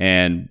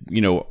 And,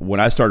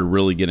 when I started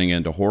really getting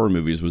into horror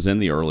movies was in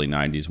the early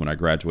 90s when I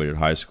graduated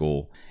high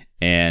school.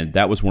 And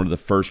that was one of the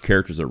first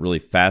characters that really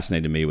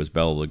fascinated me was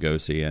Bela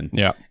Lugosi.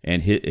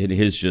 And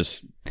he's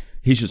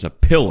just a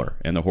pillar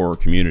in the horror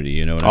community,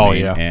 you know what I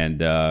mean? Yeah.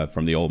 And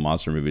from the old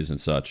monster movies and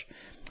such.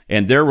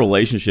 And their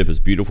relationship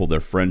is beautiful. Their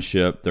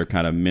friendship, their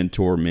kind of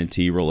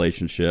mentor-mentee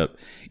relationship.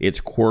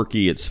 It's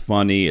quirky. It's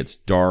funny. It's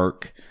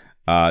dark.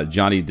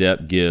 Johnny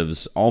Depp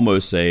gives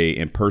almost a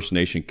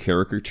impersonation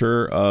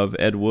caricature of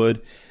Ed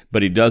Wood,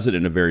 but he does it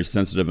in a very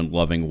sensitive and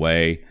loving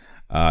way.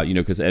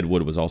 Because Ed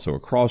Wood was also a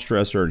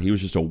cross-dresser, and he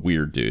was just a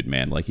weird dude,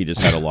 man. Like, he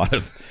just had a lot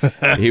of...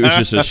 he was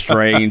just a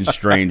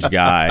strange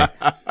guy.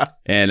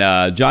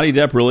 And Johnny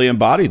Depp really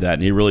embodied that,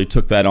 and he really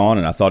took that on,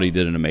 and I thought he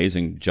did an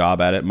amazing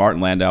job at it. Martin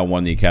Landau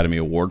won the Academy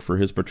Award for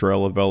his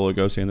portrayal of Bela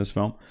Lugosi in this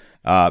film.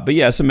 But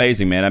yeah, it's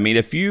amazing, man. I mean,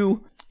 if you're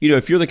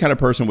the kind of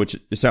person, which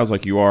it sounds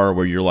like you are,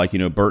 where you're like,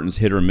 Burton's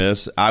hit or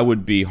miss, I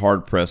would be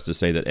hard-pressed to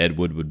say that Ed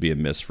Wood would be a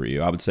miss for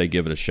you. I would say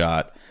give it a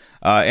shot.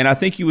 And I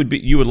think you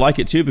would like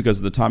it too because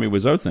of the Tommy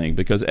Wiseau thing,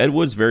 because Ed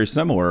Wood's very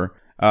similar,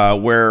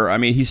 where, I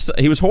mean,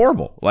 he was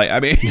horrible. Like, I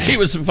mean, he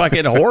was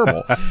fucking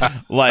horrible.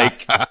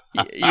 Like,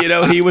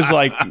 he was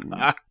like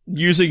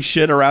using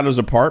shit around his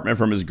apartment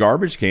from his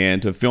garbage can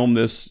to film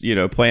this,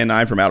 Plan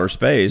 9 from Outer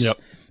Space. Yep.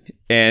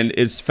 And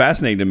it's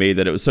fascinating to me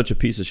that it was such a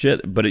piece of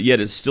shit, but yet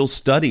it's still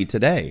studied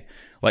today.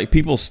 Like,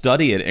 people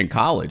study it in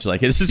college.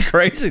 Like, it's just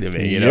crazy to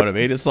me. You know what I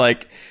mean? It's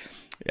like,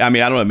 I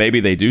mean, I don't know. Maybe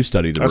they do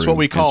study the room. That's what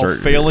we call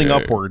failing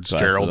upwards,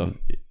 Gerald.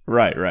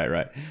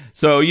 Right.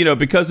 So,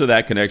 because of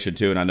that connection,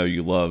 too, and I know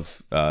you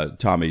love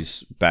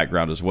Tommy's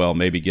background as well,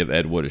 maybe give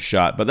Ed Wood a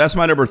shot. But that's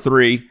my number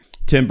 3,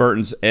 Tim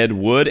Burton's Ed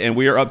Wood, and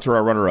we are up to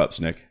our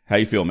runner-ups, Nick. How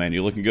you feel, man?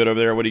 You looking good over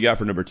there? What do you got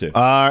for number 2?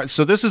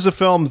 So this is a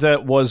film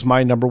that was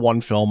my number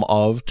 1 film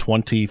of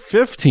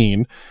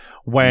 2015.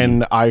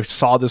 When I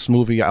saw this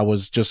movie, I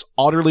was just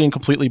utterly and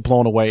completely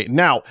blown away.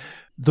 Now,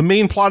 the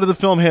main plot of the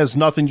film has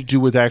nothing to do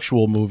with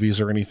actual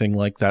movies or anything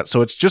like that.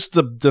 So it's just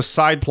the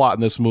side plot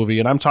in this movie.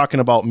 And I'm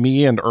talking about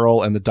Me and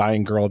Earl and the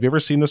Dying Girl. Have you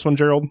ever seen this one,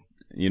 Gerald?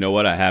 You know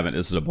what? I haven't.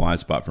 This is a blind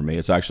spot for me.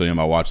 It's actually on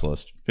my watch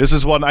list. This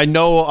is one I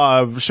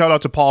know. Shout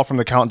out to Paul from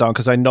the Countdown,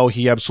 because I know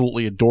he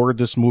absolutely adored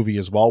this movie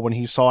as well when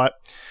he saw it.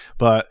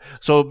 But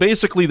so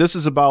basically, this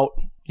is about,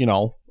 you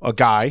know, a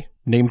guy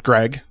named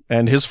Greg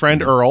and his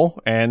friend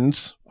Earl and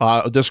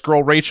this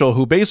girl Rachel,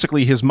 who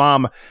basically his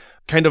mom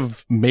kind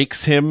of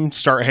makes him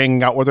start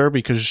hanging out with her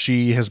because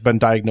she has been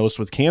diagnosed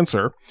with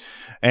cancer.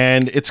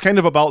 And it's kind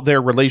of about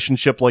their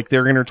relationship, like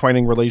their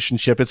intertwining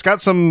relationship. It's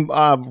got some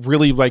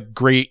really like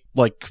great,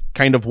 like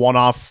kind of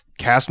one-off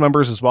cast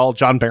members as well.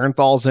 John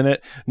Barenthal's in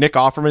it. Nick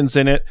Offerman's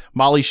in it.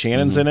 Molly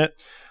Shannon's in it.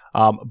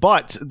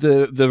 But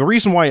the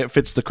reason why it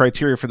fits the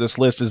criteria for this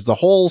list is the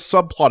whole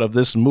subplot of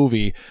this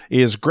movie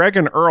is Greg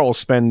and Earl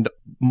spend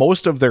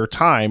most of their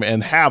time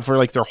and have for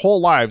like their whole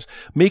lives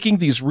making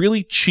these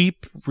really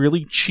cheap,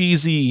 really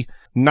cheesy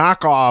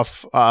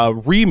knockoff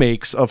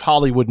remakes of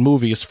Hollywood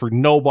movies for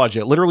no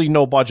budget, literally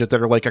no budget,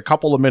 that are like a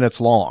couple of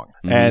minutes long.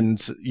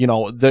 And you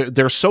know,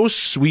 they're so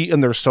sweet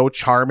and they're so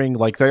charming.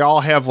 Like they all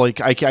have like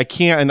I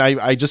can't, and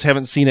I just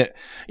haven't seen it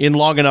in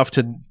long enough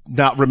to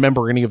not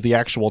remember any of the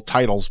actual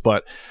titles,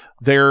 but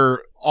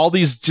they're all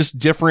these just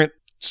different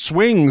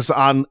swings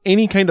on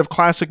any kind of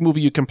classic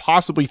movie you can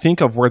possibly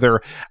think of, where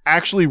they're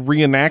actually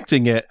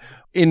reenacting it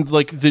in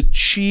like the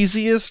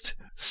cheesiest,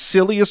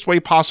 silliest way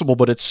possible,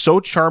 but it's so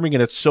charming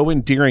and it's so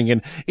endearing,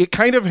 and it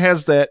kind of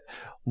has that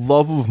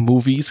love of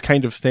movies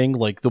kind of thing,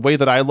 like the way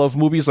that I love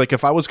movies. Like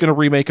if I was going to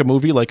remake a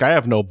movie, like I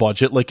have no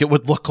budget, like it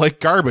would look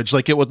like garbage,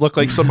 like it would look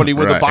like somebody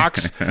with a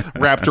box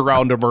wrapped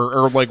around them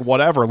or like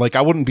whatever. Like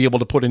I wouldn't be able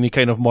to put any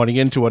kind of money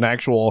into an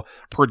actual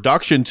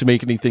production to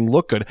make anything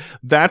look good.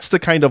 That's the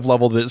kind of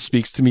level that it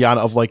speaks to me on,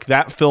 of like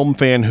that film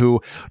fan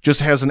who just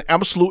has an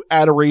absolute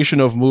adoration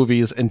of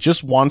movies and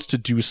just wants to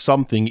do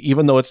something,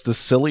 even though it's the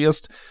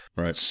silliest,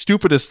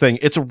 stupidest thing.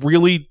 It's a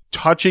really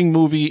touching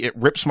movie. It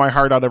rips my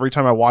heart out every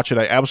time I watch it.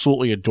 I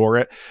absolutely adore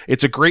it.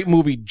 It's a great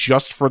movie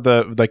just for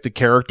the like the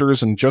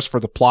characters and just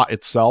for the plot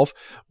itself.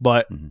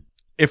 But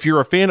if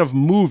you're a fan of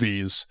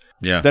movies,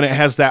 then it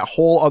has that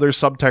whole other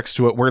subtext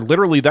to it, where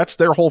literally that's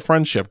their whole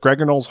friendship.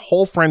 Greg and Earl's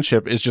whole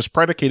friendship is just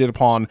predicated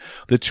upon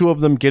the two of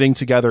them getting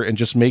together and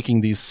just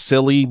making these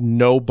silly,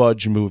 no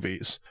budge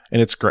movies.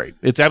 And it's great.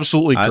 It's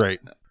absolutely great.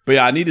 But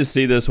yeah, I need to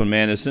see this one,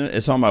 man.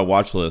 It's on my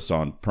watch list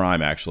on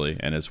Prime, actually,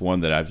 and it's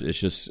one that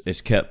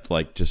it's kept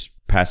like just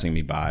passing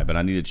me by. But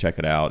I need to check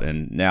it out,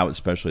 and now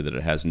especially that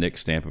it has Nick's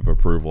stamp of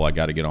approval, I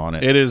got to get on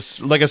it. It is,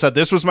 like I said,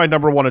 this was my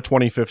number one of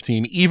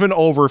 2015, even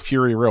over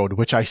Fury Road,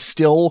 which I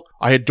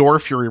adore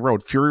Fury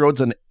Road. Fury Road's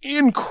an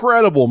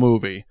incredible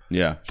movie.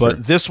 Yeah,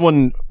 but this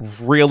one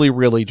really,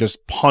 really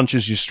just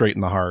punches you straight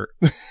in the heart.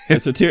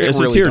 It's a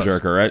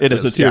tearjerker, right?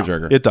 It's a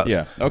tearjerker. It does.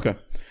 Yeah. Okay.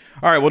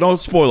 All right, well, don't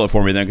spoil it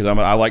for me then, because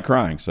I like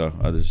crying, so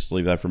I'll just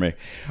leave that for me.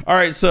 All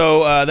right,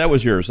 so that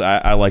was yours.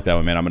 I like that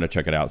one, man. I'm going to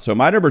check it out. So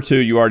my number 2,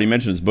 you already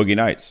mentioned, is Boogie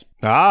Nights.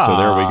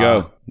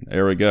 So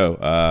there we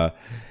go.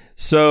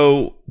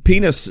 So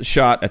penis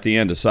shot at the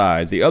end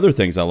aside, the other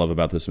things I love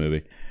about this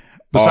movie,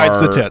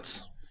 besides the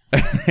tits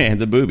and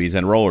the boobies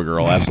and Roller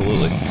Girl,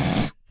 absolutely.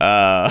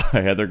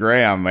 Heather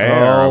Graham,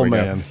 man. Oh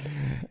man.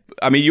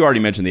 I mean, you already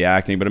mentioned the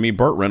acting, but I mean,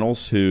 Burt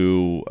Reynolds,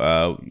 who,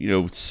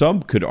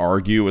 some could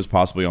argue was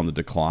possibly on the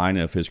decline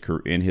of his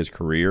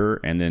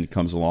career, and then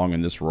comes along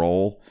in this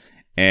role,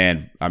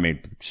 and I mean,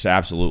 just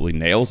absolutely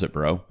nails it,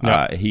 bro.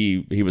 Yeah.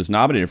 He was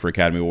nominated for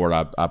Academy Award.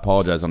 I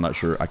apologize, I'm not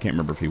sure. I can't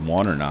remember if he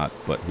won or not,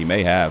 but he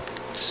may have.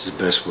 This is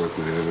the best work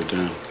we've ever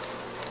done.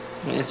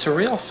 I mean, it's a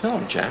real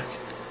film, Jack.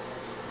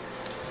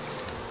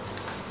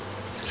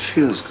 It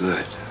feels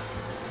good.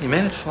 You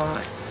made it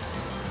fly.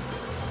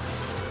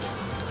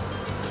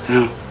 You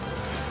know,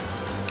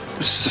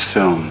 this is a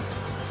film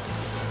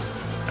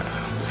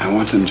I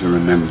want them to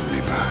remember me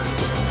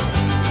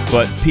by.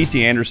 But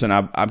P.T. Anderson,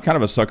 I'm kind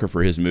of a sucker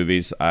for his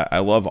movies. I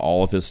love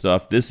all of his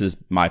stuff. This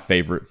is my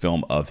favorite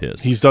film of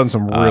his. He's done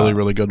some really,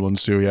 really good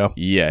ones too, yeah.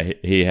 Yeah,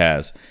 he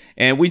has.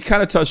 And we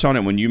kind of touched on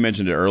it when you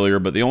mentioned it earlier,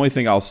 but the only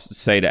thing I'll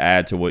say to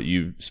add to what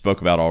you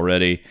spoke about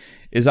already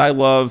is I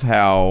love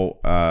how,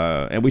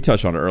 and we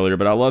touched on it earlier,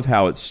 but I love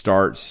how it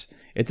starts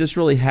at this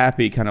really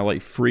happy kind of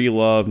like free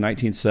love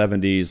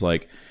 1970s,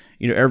 like,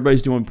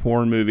 everybody's doing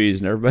porn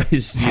movies and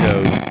everybody's,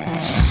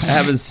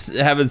 having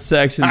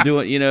sex and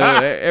doing,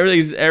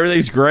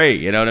 everything's great.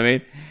 You know what I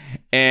mean?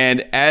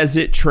 And as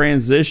it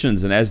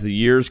transitions and as the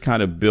years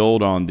kind of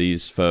build on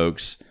these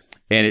folks,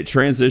 and it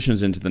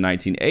transitions into the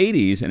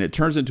 1980s, and it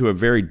turns into a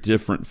very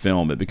different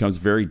film. It becomes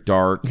very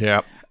dark.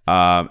 Yeah.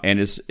 And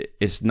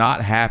it's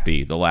not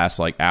happy the last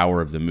like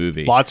hour of the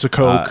movie. Lots of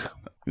coke.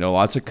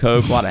 Lots of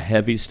coke, a lot of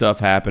heavy stuff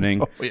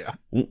happening. Oh,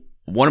 yeah.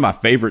 One of my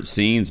favorite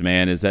scenes,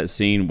 man, is that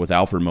scene with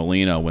Alfred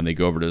Molina when they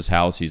go over to his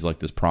house. He's like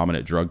this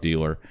prominent drug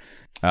dealer.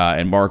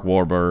 And Mark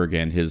Wahlberg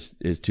and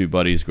his two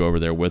buddies go over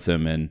there with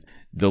him. And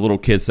the little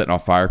kid setting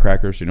off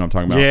firecrackers. You know what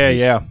I'm talking about? Yeah,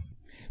 yeah.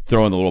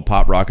 throwing the little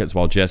pop rockets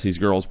while Jesse's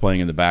girl's playing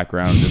in the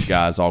background. This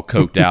guy's all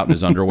coked out in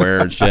his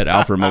underwear and shit.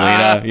 Alfred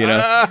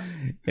Molina,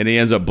 and he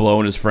ends up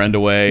blowing his friend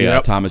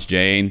away, Thomas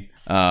Jane.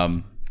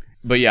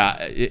 But yeah,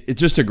 it's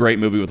just a great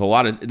movie with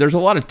there's a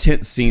lot of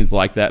tense scenes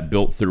like that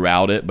built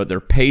throughout it, but they're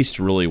paced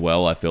really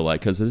well, I feel like,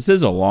 because this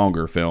is a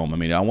longer film. I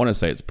mean, I want to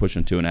say it's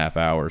pushing 2.5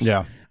 hours.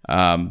 Yeah.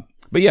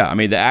 But yeah, I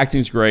mean, the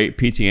acting's great.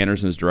 P.T.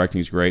 Anderson's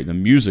directing's great. The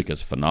music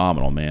is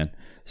phenomenal, man.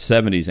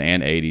 70s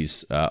and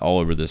 80s all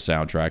over this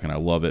soundtrack, and I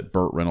love it.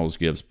 Burt Reynolds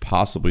gives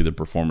possibly the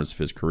performance of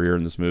his career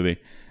in this movie.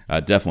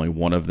 Definitely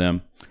one of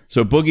them.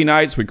 So Boogie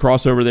Nights, we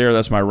cross over there.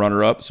 That's my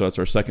runner-up. So that's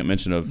our second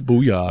mention of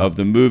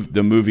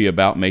the movie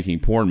about making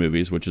porn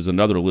movies, which is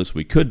another list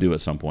we could do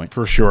at some point.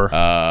 For sure.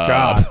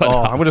 God.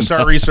 I'm going to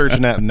start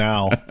researching that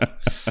now.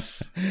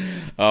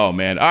 Oh,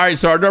 man. All right,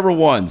 so our number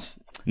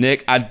ones.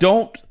 Nick, I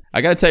got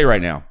to tell you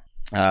right now,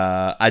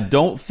 I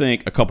don't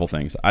think a couple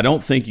things. I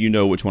don't think you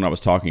know which one I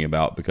was talking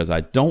about because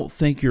I don't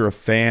think you're a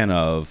fan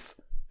of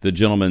the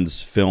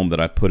gentleman's film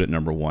that I put at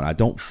number one. I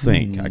don't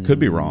think. I could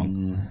be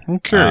wrong. I'm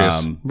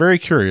curious. Very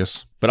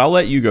curious. But I'll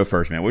let you go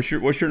first, man. What's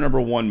your number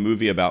one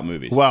movie about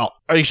movies? Well,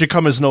 it should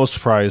come as no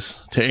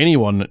surprise to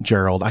anyone,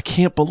 Gerald. I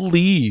can't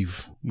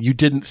believe you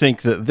didn't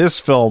think that this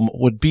film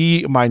would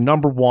be my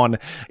number one.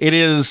 It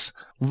is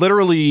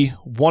literally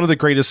one of the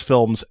greatest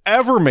films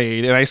ever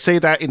made, and I say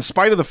that in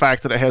spite of the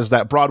fact that it has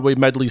that Broadway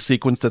medley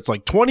sequence that's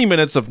like 20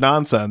 minutes of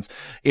nonsense.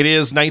 It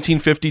is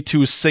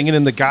 1952's Singing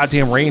in the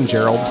Goddamn Rain,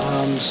 Gerald.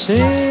 I'm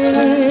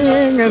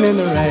singing in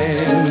the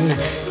rain,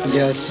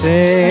 just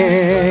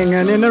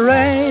singing in the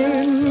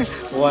rain.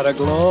 What a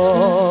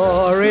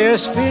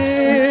glorious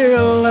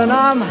feeling,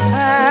 I'm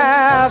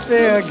happy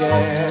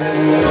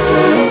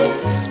again.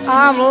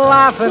 I'm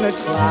laughing at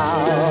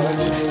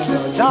clouds so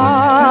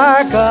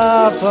dark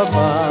up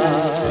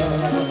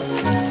above.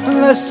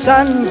 The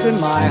sun's in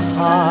my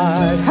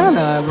heart and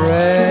I'm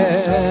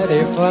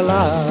ready for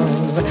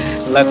love.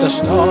 Let the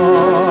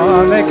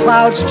stormy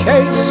clouds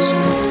chase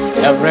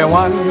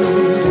everyone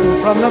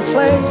from the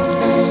place.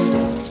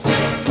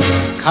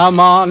 Come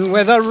on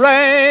with the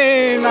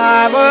rain,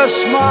 I've a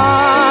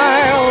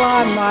smile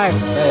on my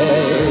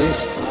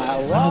face.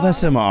 Oh,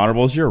 that's in my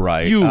honorables. You're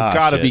right. You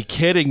gotta be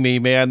kidding me,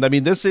 man. I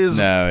mean, this is.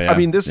 No, yeah, I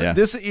mean, this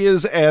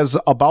is as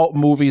about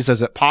movies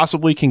as it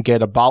possibly can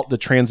get about the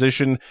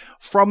transition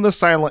from the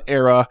silent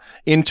era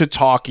into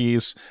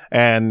talkies,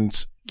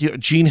 and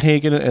Gene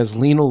Hagen as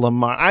Lena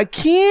Lamont. I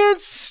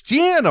can't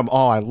stand him.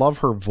 Oh, I love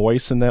her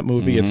voice in that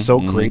movie. It's so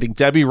grating.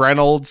 Debbie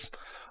Reynolds.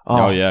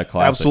 Oh yeah,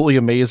 classic. Absolutely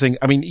amazing.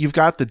 I mean, you've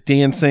got the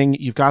dancing,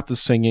 you've got the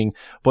singing,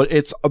 but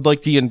it's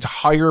like the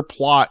entire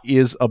plot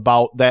is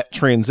about that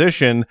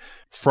transition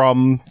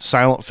from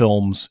silent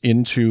films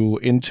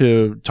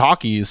into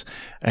talkies,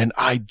 and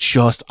I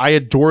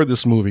adore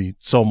this movie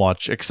so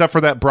much, except for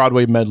that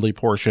Broadway medley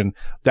portion.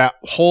 That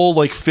whole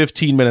like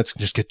 15 minutes can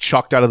just get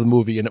chucked out of the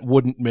movie and it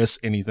wouldn't miss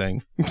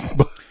anything.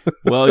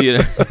 Well,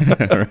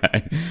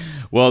 right.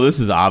 Well, this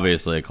is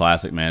obviously a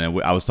classic, man.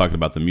 And I was talking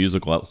about the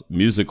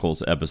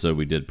musicals episode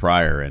we did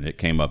prior, and it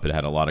came up. It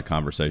had a lot of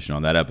conversation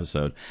on that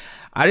episode.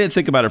 I didn't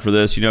think about it for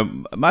this.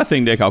 My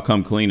thing, Nick, I'll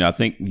come clean. I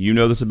think you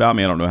know this about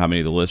me. I don't know how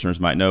many of the listeners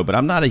might know, but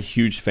I'm not a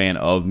huge fan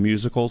of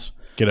musicals.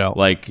 Get out.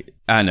 Like,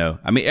 I know.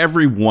 I mean,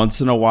 every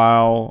once in a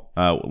while,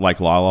 like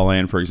La La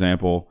Land, for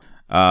example.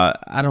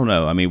 I don't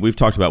know. I mean, we've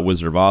talked about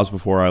Wizard of Oz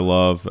before. I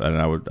love, and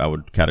I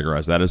would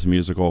categorize that as a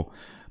musical.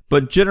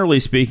 But generally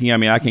speaking, I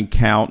mean, I can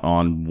count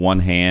on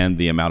one hand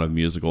the amount of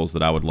musicals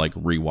that I would like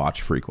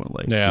rewatch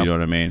frequently. Yeah. Do you know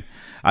what I mean?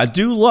 I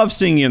do love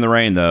Singing in the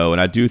Rain, though, and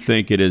I do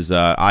think it is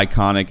an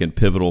iconic and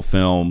pivotal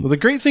film. Well, the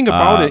great thing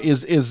about it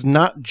is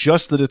not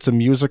just that it's a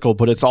musical,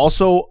 but it's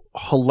also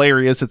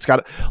hilarious. It's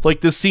got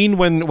like the scene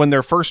when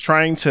they're first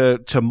trying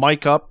to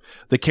mic up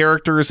the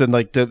characters, and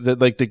like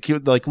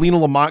like Lena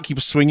Lamont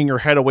keeps swinging her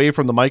head away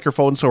from the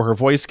microphone, so her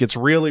voice gets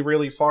really,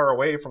 really far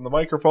away from the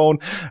microphone,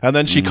 and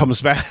then she comes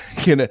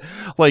back, and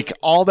like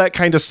all that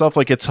kind of stuff.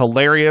 Like, it's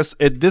hilarious.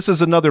 This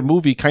is another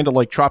movie, kind of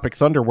like Tropic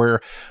Thunder,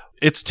 where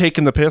it's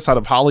taken the piss out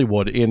of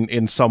Hollywood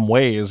in some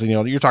ways.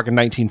 You're talking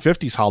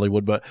 1950s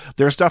Hollywood, but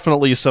there's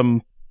definitely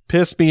some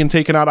piss being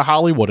taken out of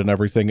Hollywood and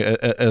everything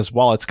as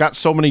well. It's got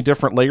so many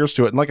different layers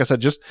to it. And like I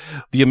said, just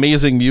the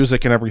amazing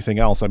music and everything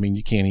else. I mean,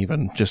 you can't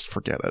even just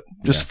forget it.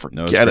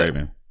 Forget it's great,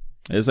 man.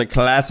 It's a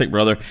classic,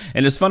 brother.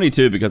 And it's funny,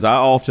 too, because I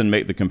often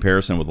make the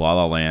comparison with La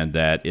La Land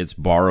that it's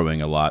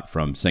borrowing a lot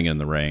from Singing in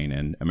the Rain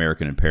and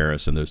American in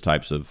Paris and those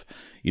types of,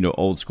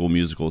 old school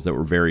musicals that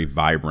were very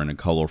vibrant and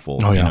colorful.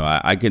 Oh,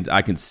 yeah. I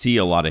can see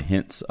a lot of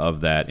hints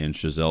of that in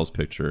Chazelle's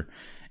picture.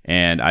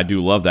 And I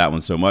do love that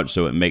one so much.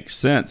 So it makes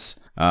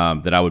sense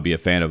that I would be a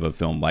fan of a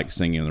film like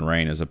Singing in the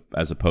Rain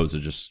as opposed to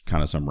just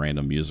kind of some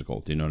random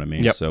musical. Do you know what I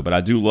mean? Yep. So, but I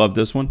do love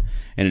this one,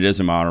 and it is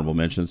in my honorable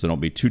mention, so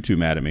don't be too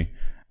mad at me.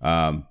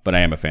 But I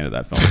am a fan of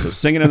that film. So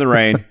Singing in the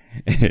Rain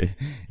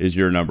is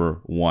your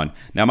number one.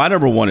 Now, my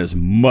number one is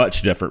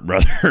much different,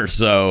 brother.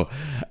 So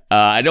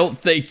I don't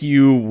think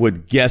you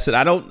would guess it.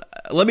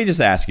 Let me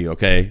just ask you,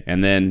 okay?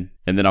 And then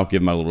I'll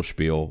give my little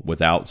spiel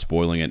without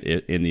spoiling it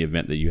in the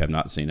event that you have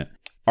not seen it.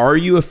 Are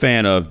you a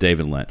fan of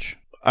David Lynch?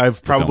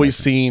 I've probably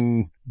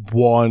seen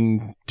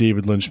one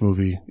David Lynch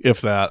movie,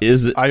 if that.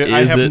 I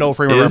have no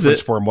frame of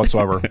reference for him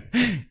whatsoever.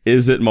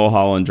 Is it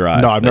Mulholland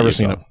Drive? No, I've never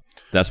seen it.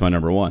 That's my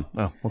number one.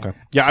 Oh, okay.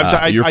 Yeah,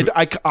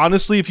 I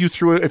honestly, if you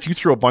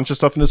threw a bunch of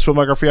stuff in his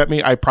filmography at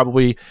me, I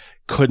probably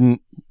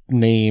couldn't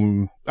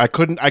name. I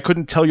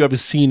couldn't tell you I've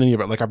seen any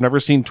of it. Like, I've never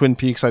seen Twin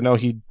Peaks. I know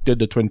he did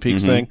the Twin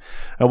Peaks thing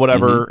and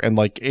whatever. And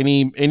like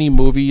any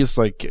movies,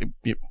 like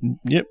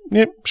yep,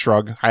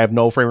 shrug. I have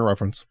no frame of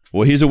reference.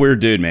 Well, he's a weird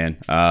dude, man.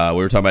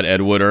 We were talking about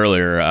Ed Wood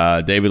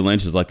earlier. David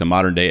Lynch is like the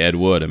modern day Ed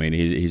Wood. I mean,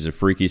 he's a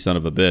freaky son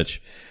of a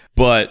bitch.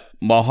 But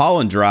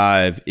Mulholland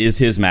Drive is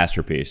his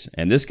masterpiece,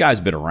 and this guy's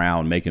been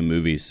around making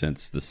movies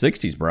since the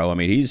 60s, bro. I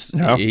mean, he's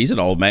an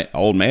old man.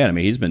 I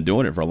mean, he's been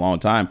doing it for a long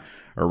time.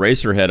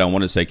 Eraserhead, I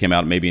want to say, came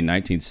out maybe in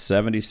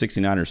 1970,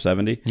 69 or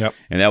 70. Yep.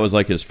 And that was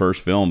like his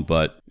first film,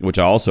 which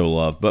I also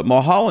love. But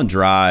Mulholland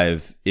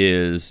Drive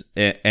is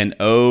an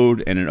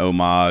ode and an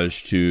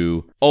homage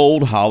to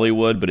old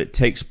Hollywood, but it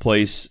takes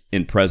place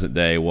in present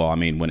day. Well, I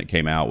mean, when it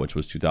came out, which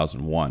was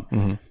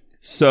 2001.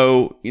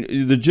 So,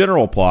 the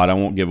general plot, I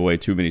won't give away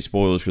too many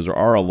spoilers because there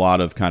are a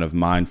lot of kind of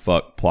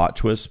mindfuck plot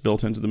twists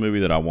built into the movie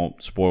that I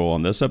won't spoil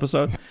on this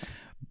episode.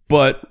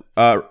 But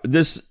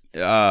this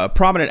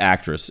prominent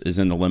actress is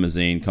in the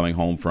limousine coming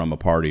home from a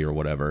party or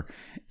whatever.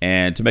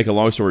 And to make a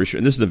long story short,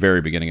 and this is the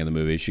very beginning of the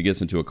movie, she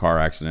gets into a car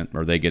accident,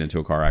 or they get into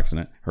a car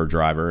accident, her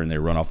driver, and they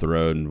run off the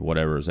road and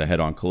whatever, is a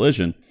head-on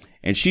collision.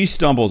 And she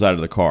stumbles out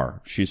of the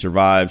car. She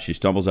survives. She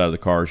stumbles out of the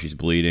car. She's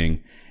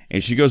bleeding.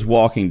 And she goes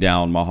walking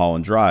down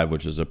Mulholland Drive,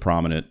 which is a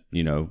prominent,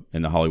 in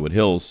the Hollywood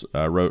Hills,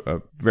 road,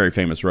 a very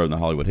famous road in the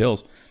Hollywood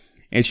Hills.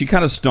 And she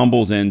kind of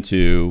stumbles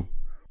into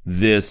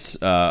this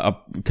kind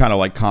of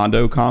like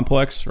condo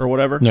complex or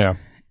whatever. Yeah.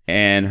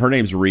 And her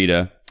name's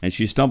Rita. And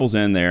she stumbles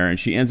in there and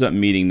she ends up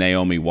meeting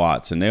Naomi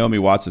Watts. And Naomi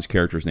Watts'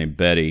 character is named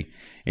Betty.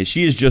 And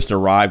she has just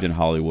arrived in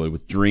Hollywood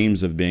with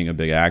dreams of being a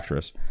big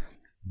actress.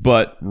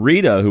 But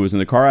Rita, who was in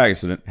the car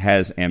accident,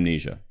 has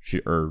amnesia. She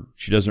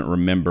doesn't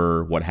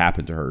remember what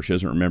happened to her. She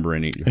doesn't remember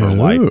her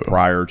life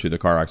prior to the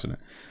car accident.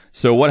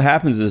 So what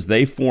happens is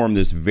they form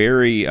this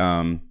very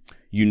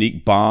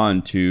unique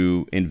bond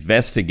to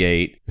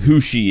investigate who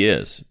she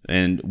is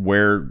and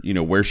where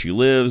she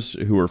lives,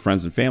 who her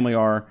friends and family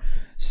are.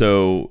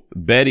 So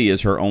Betty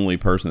is her only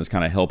person that's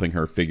kind of helping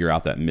her figure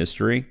out that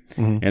mystery.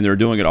 And they're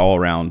doing it all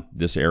around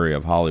this area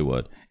of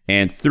Hollywood.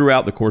 And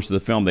throughout the course of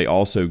the film, they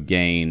also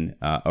gain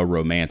a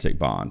romantic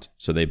bond.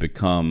 So they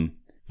become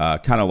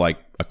kind of like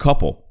a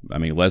couple. I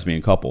mean,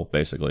 lesbian couple,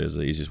 basically, is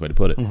the easiest way to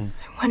put it. I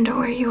wonder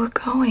where you were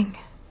going.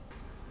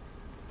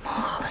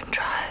 Mulholland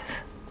Drive.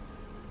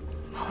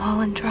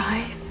 Mulholland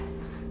Drive.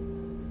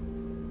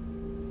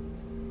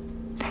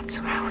 That's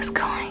where I was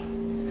going.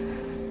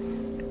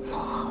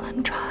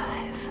 Mulholland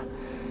Drive.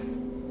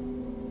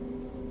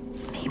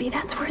 Maybe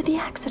that's where the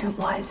accident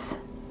was.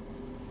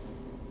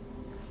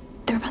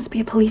 There must be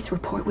a police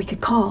report we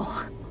could call.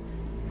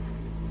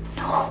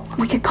 No,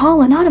 we could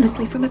call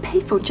anonymously from a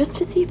payphone just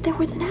to see if there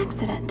was an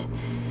accident.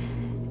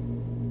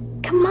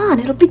 Come on,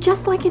 it'll be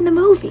just like in the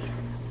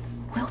movies.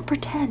 We'll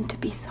pretend to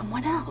be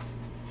someone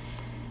else.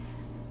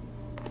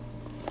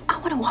 I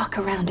want to walk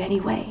around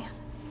anyway.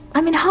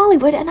 I'm in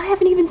Hollywood and I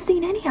haven't even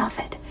seen any of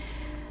it.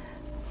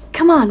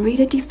 Come on,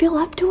 Rita, do you feel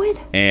up to it?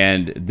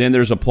 And then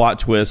there's a plot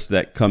twist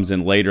that comes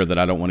in later that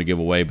I don't want to give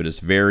away, but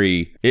it's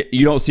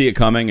you don't see it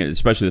coming,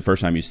 especially the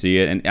first time you see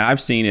it. And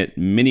I've seen it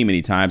many,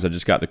 many times. I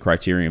just got the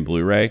Criterion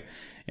Blu-ray.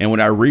 And when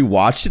I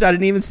rewatched it, I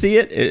didn't even see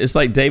it. It's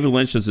like David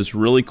Lynch does this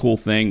really cool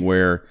thing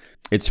where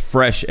it's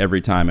fresh every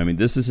time. I mean,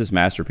 this is his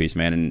masterpiece,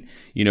 man. And,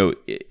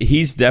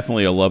 he's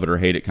definitely a love it or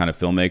hate it kind of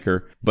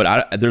filmmaker.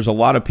 But there's a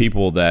lot of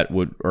people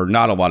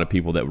not a lot of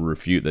people that would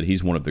refute that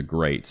he's one of the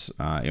greats.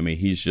 I mean,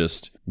 he's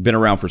just been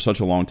around for such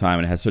a long time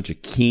and has such a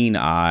keen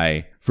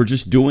eye for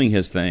just doing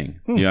his thing.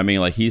 You know what I mean?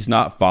 Like, he's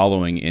not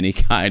following any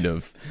kind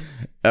of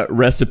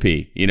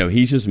recipe.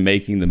 He's just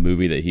making the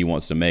movie that he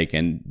wants to make.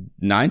 And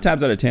 9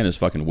 times out of 10 is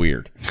fucking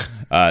weird.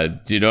 Do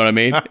you know what I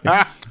mean?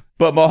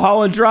 But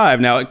Mulholland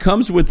Drive, now it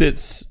comes with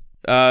its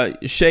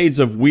shades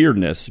of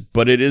weirdness,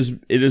 but it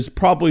is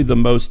probably the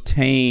most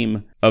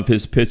tame of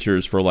his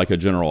pictures for like a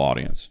general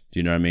audience. Do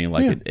you know what I mean?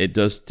 Like it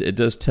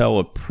does tell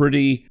a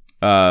pretty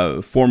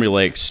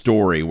formulaic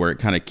story where it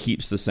kind of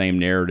keeps the same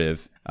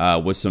narrative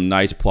with some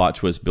nice plot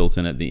twists built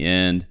in at the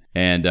end.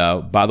 And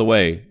by the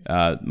way,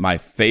 my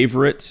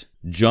favorite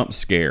jump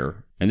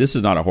scare, and this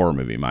is not a horror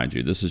movie, mind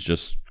you, this is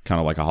just kind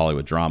of like a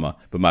Hollywood drama,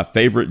 but my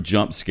favorite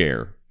jump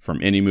scare from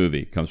any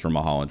movie comes from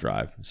Mulholland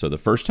Drive. So the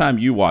first time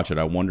you watch it,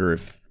 I wonder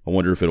if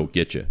it'll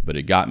get you, but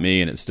it got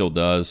me and it still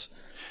does.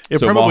 It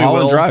so probably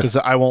Mulholland will, Drive. because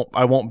I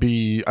won't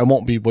be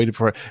waiting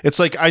for it. It's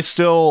like I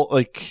still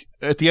like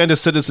at the end of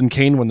Citizen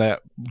Kane when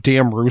that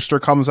damn rooster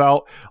comes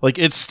out, like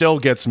it still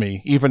gets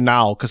me even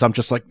now because I'm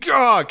just like,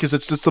 because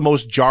it's just the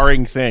most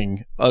jarring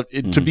thing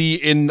to be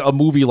in a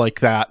movie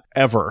like that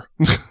ever.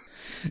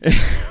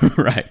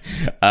 Right.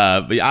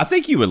 But I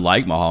think you would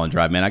like Mulholland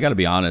Drive, man. I got to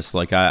be honest.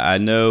 Like I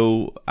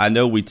know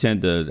we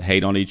tend to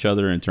hate on each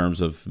other in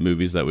terms of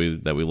movies that we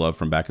love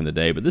from back in the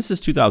day, but this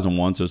is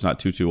 2001, so it's not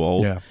too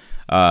old. Yeah.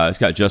 It's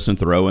got Justin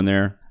Theroux in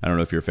there. I don't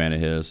know if you're a fan of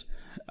his.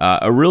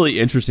 A really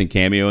interesting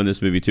cameo in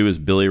this movie too is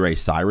Billy Ray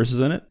Cyrus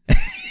is in it.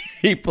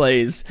 He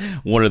plays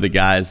one of the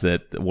guys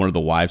that one of the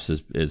wives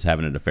is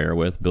having an affair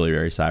with, Billy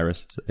Ray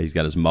Cyrus. He's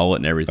got his mullet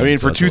and everything. I mean,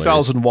 for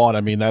 2001,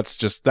 I mean, that's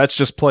just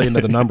playing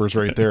to the numbers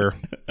right there.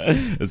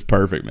 It's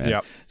perfect, man.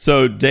 Yep.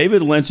 So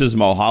David Lynch's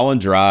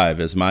Mulholland Drive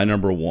is my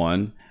number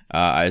one.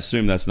 I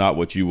assume that's not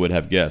what you would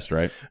have guessed,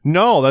 right?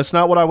 No, that's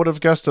not what I would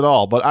have guessed at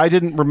all. But I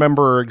didn't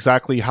remember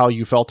exactly how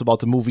you felt about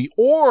the movie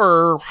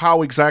or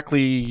how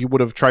exactly you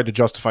would have tried to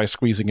justify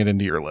squeezing it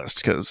into your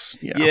list. Because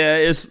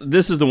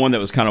this is the one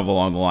that was kind of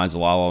along the lines of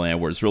La La Land,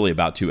 where it's really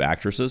about two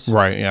actresses,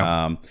 right?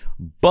 Yeah.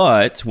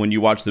 But when you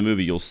watch the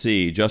movie, you'll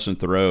see Justin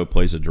Theroux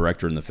plays a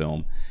director in the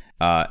film,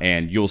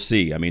 and you'll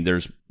see. I mean,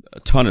 there's a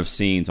ton of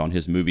scenes on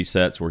his movie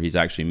sets where he's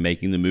actually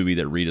making the movie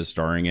that Rita's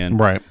starring in,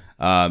 right?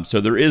 So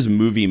there is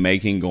movie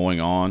making going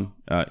on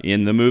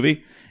in the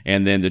movie,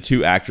 and then the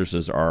two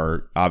actresses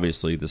are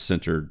obviously the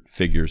centered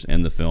figures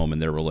in the film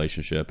and their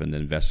relationship and the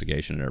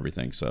investigation and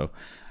everything. So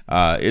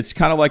it's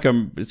kind of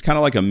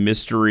like a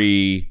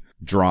mystery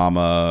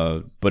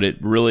drama, but it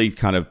really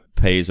kind of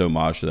pays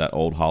homage to that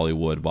old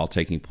Hollywood while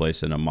taking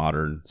place in a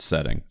modern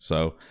setting.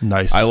 So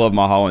nice. I love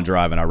Mulholland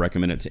Drive, and I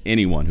recommend it to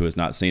anyone who has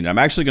not seen it. I'm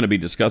actually going to be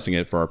discussing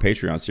it for our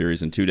Patreon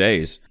series in 2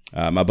 days.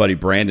 My buddy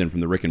Brandon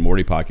from the Rick and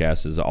Morty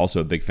podcast is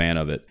also a big fan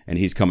of it, and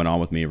he's coming on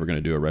with me. We're going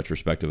to do a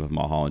retrospective of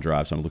Mulholland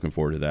Drive, so I'm looking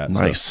forward to that.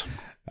 Nice.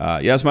 So,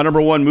 it's my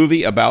number one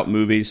movie about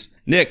movies.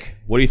 Nick,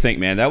 what do you think,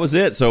 man? That was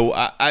it. So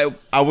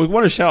I would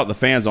want to shout out the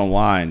fans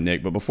online,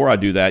 Nick, but before I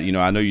do that,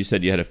 I know you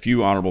said you had a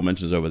few honorable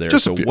mentions over there.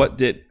 Just so what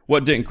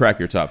didn't crack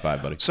your top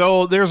five, buddy?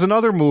 So there's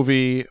another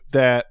movie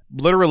that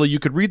literally you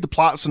could read the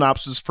plot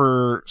synopsis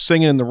for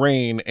Singing in the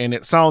Rain, and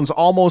it sounds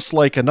almost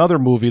like another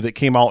movie that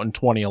came out in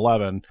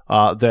 2011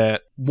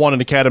 that won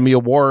an Academy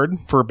Award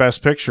for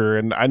Best Picture,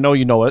 and I know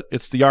you know it.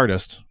 It's The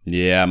Artist.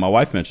 Yeah, my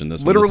wife mentioned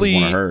this. Literally, this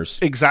is one of hers.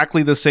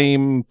 Exactly the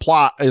same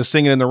plot as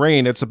Singing in the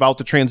Rain. It's about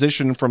the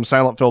transition from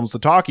silent films to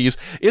talkies.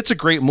 It's a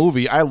great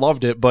movie. I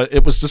loved it, but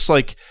it was just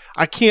like,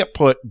 I can't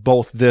put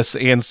both this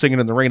and Singing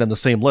in the Rain on the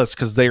same list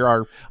because they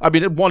are, I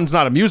mean, one's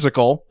not a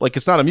musical. Like,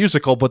 it's not a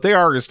musical, but they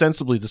are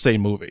ostensibly the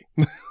same movie.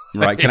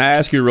 Right. Can I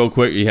ask you real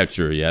quick? Yeah,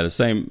 sure. Yeah, the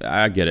same.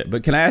 I get it.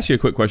 But can I ask you a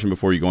quick question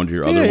before you go into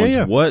your other ones?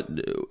 Yeah. What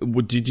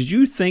did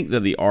you think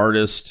that The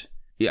Artist?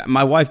 Yeah,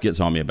 my wife gets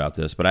on me about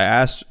this, but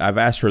I've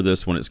asked her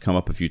this when it's come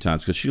up a few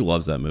times because she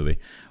loves that movie.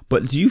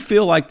 But do you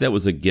feel like that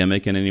was a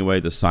gimmick in any way,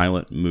 the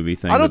silent movie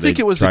thing? I don't think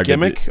it was a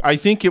gimmick. I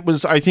think it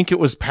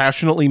was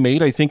passionately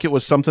made. I think it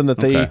was something that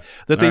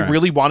they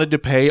really wanted to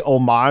pay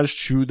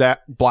homage to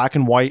that black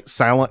and white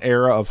silent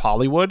era of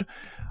Hollywood.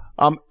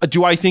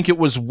 Do I think it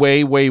was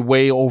way, way,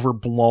 way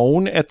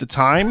overblown at the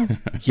time?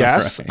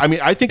 Yes. Right. I mean,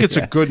 I think it's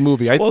a good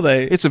movie.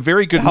 It's a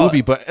very good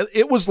movie, but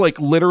it was like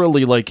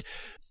literally like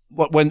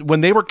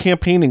when they were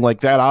campaigning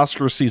like that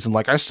Oscar season,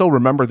 like I still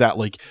remember that,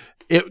 like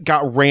it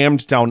got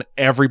rammed down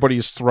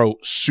everybody's throat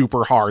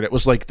super hard. It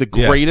was like the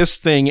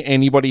greatest thing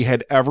anybody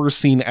had ever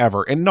seen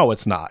ever. And no,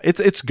 it's not.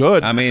 It's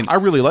good. I mean, I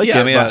really liked it.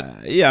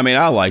 I mean,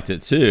 I liked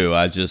it too.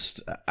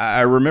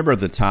 I remember at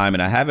the time,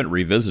 and I haven't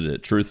revisited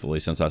it truthfully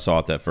since I saw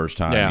it that first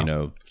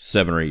time,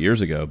 7 or 8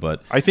 years ago.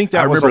 But I think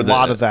that was a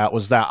lot of that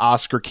was that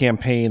Oscar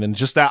campaign and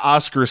just that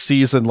Oscar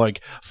season.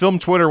 Like film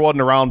Twitter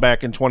wasn't around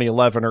back in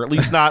 2011, or at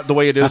least not the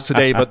way it is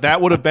today, but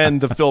that would have been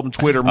the film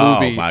Twitter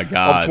movie of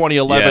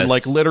 2011. Yes.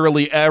 Like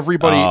literally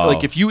everybody,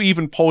 like if you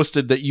even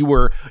posted that you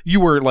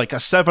were like a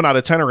 7 out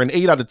of 10 or an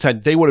 8 out of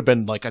 10, they would have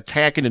been like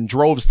attacking in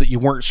droves that you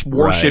weren't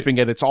worshipping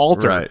at its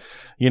altar. Right.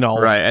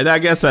 Right. And I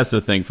guess that's the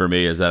thing for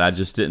me is that I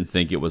just didn't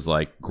think it was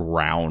like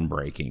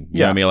groundbreaking. You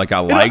know what I mean? Like I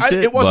liked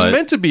it. It wasn't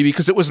meant to be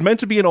because it was meant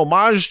to be an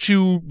homage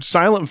to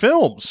silent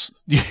films.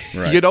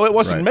 Right. It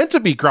wasn't meant to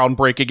be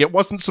groundbreaking. It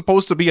wasn't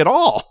supposed to be at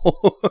all.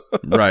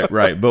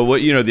 Right. But what,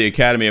 the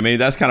Academy, I mean,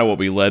 that's kind of what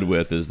we led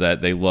with is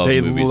that they love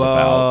movies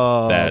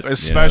about that.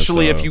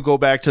 Especially if you go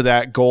back to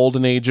that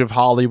golden age of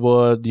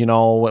Hollywood,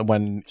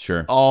 when.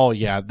 Sure. Oh,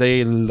 yeah.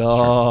 They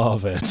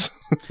love it.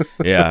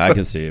 Yeah, I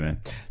can see it, man.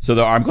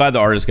 So I'm glad The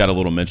Artist got a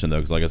little mention though,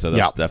 because like I said,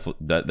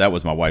 that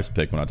was my wife's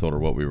pick when I told her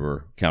what we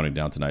were counting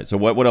down tonight. So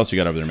what else you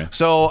got over there, man?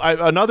 So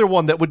another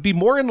one that would be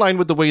more in line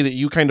with the way that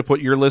you kind of put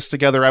your list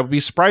together. I would be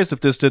surprised if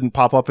this didn't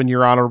pop up in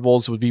your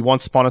honorables. Would be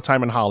Once Upon a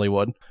Time in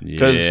Hollywood.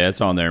 Yeah, it's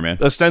on there, man.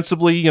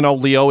 Ostensibly,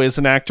 Leo is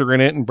an actor in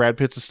it, and Brad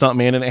Pitt's a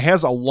stuntman, and it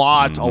has a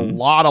lot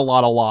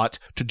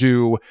to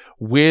do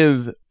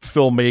with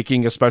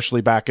filmmaking,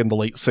 especially back in the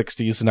late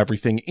 60s and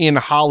everything in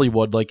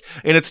Hollywood.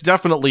 And it's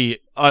definitely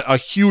a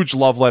huge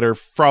love letter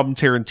from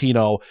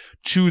Tarantino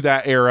to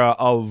that era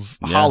of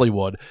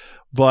Hollywood.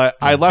 But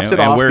I left it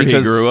off where because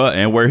he grew up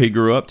and where he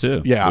grew up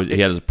too. Yeah, he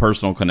had a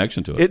personal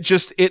connection to it.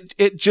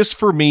 It just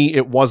for me,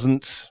 it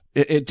wasn't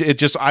It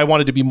just, I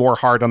wanted to be more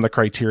hard on the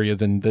criteria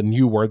than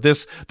you were.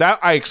 That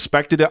I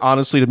expected it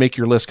honestly to make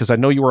your list because I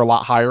know you were a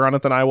lot higher on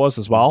it than I was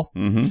as well.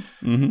 And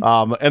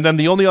then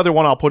the only other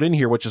one I'll put in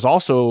here, which is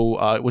also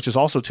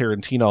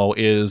Tarantino,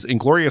 is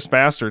Inglourious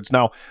Bastards.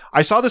 Now,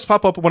 I saw this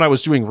pop up when I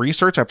was doing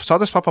research. I saw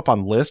this pop up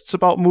on lists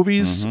about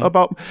movies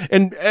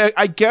and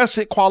I guess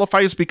it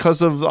qualifies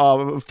because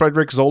of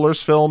Frederick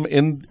Zoller's film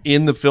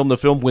in the film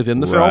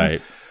within the film.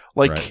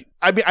 Like,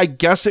 I mean, I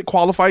guess it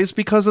qualifies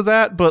because of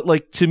that, but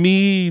like, to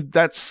me,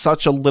 that's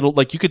such a little,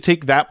 like, you could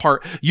take that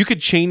part, you could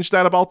change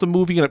that about the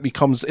movie and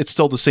it's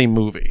still the same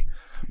movie.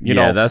 You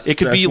know, it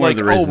could be like,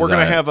 oh, we're going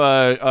to have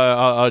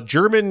a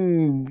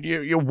German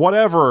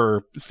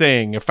whatever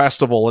thing, a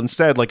festival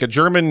instead, like a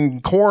German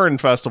corn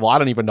festival. I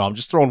don't even know. I'm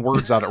just throwing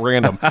words out at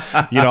random,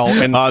 you know.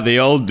 And the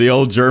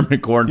old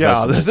German corn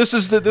festival. This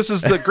is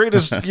the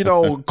greatest,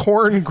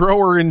 corn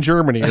grower in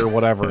Germany or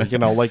whatever,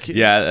 like.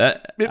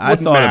 I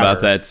thought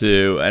about that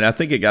too, and I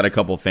think it got a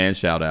couple fan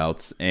shout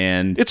outs,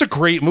 and it's a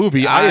great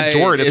movie. I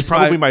adore it. It's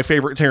probably my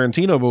favorite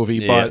Tarantino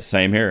movie. But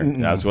same here.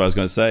 That's what I was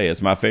going to say.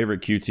 It's my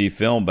favorite QT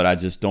film, but I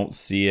just don't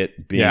see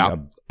it being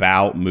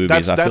about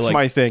movies. That's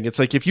my thing. It's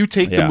like if you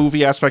take the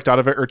movie aspect out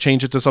of it or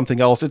change it to something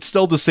else, it's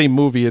still the same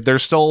movie. They're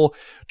still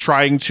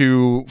trying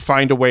to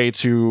find a way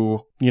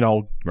to,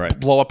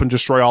 blow up and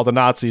destroy all the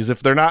Nazis.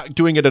 If they're not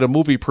doing it at a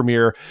movie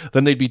premiere,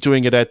 then they'd be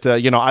doing it at, I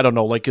don't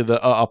know, like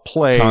a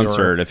play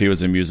concert if he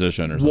was a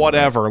musician or something.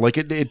 Whatever. Like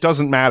it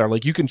doesn't matter.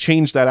 Like you can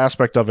change that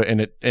aspect of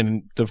it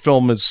and the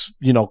film is,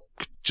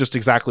 just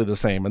exactly the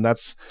same. And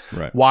that's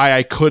why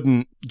I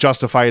couldn't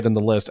justify it in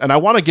the list. And I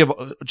want to give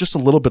just a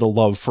little bit of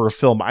love for a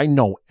film I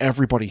know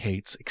everybody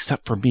hates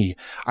except for me.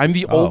 I'm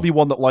the only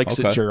one that likes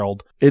it,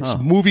 Gerald. It's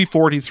movie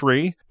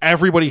 43.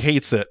 Everybody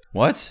hates it.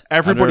 What?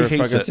 Everybody hates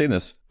it. I've never seen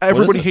this.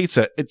 Everybody hates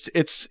it.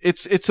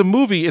 It's a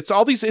movie. It's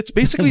all these, it's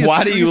basically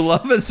why do you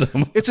love it so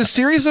much? It's a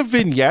series of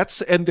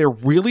vignettes and they're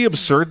really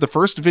absurd. The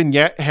first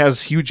vignette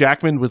has Hugh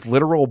Jackman with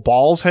literal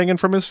balls hanging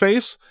from his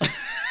face.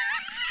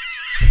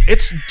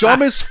 It's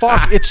dumb as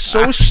fuck. It's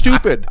so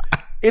stupid.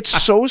 It's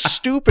so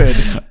stupid.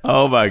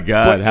 Oh my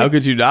God. How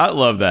could you not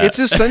love that? It's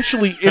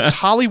essentially, it's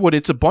Hollywood.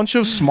 It's a bunch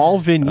of small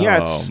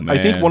vignettes. I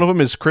think one of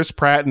them is Chris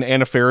Pratt and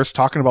Anna Faris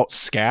talking about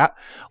scat.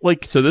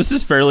 So this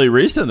is fairly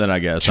recent then, I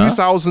guess,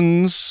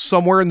 2000s,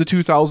 somewhere in the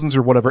 2000s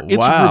or whatever. It's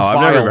wow,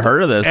 I've never even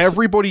heard of this.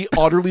 Everybody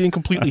utterly and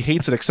completely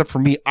hates it except for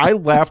me. I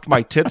laughed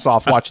my tits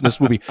off watching this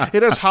movie.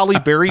 It has Halle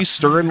Berry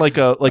stirring like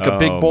a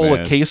big bowl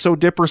of queso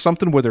dip or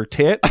something with her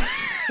tit.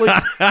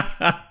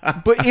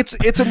 But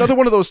it's another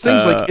one of those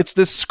things. It's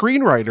the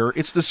screenwriter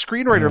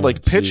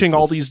pitching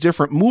all these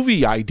different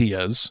movie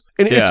ideas,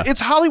 and it's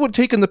Hollywood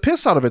taking the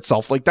piss out of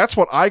itself. Like that's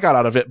what I got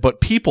out of it.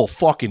 But people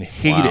fucking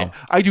hate it.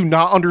 I do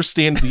not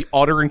understand the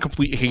utter and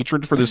complete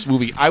hatred for this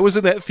movie. I was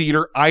in that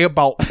theater. I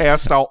about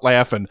passed out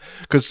laughing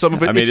because some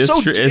of it.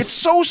 It's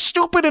so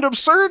stupid and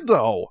absurd,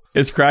 though.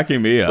 It's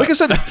cracking me up. Like I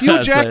said,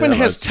 Hugh Jackman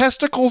has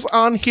testicles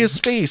on his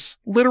face,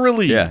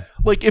 literally. Yeah.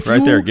 Like if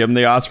there, give him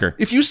the Oscar.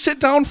 If you sit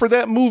down for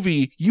that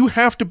movie, you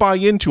have to buy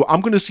into,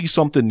 I'm going to see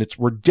something that's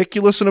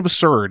ridiculous and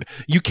absurd.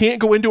 You can't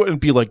go into it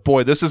and be like,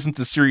 boy, this isn't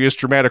the serious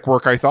dramatic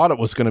work I thought it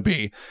was going to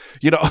be.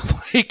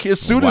 Like as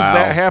soon as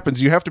that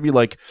happens, you have to be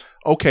like,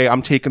 okay,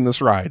 I'm taking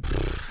this ride.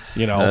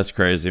 That's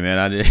crazy, man.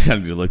 I need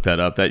to look that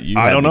up. That you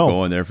had me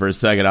going there for a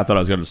second. I thought I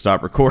was going to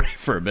stop recording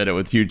for a minute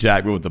with Hugh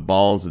Jackman with the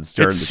balls and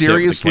stirring the tip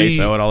with the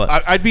queso and all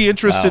that. I'd be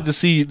interested to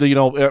see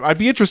I'd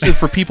be interested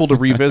for people to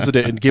revisit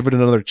it and give it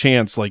another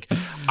chance. Like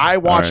I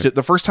watched it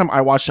the first time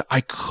I watched it,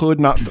 I could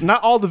not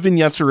all the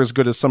vignettes are as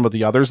good as some of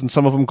the others, and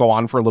some of them go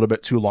on for a little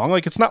bit too long.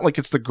 Like it's not like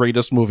it's the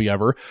greatest movie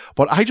ever,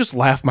 but I just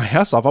laughed my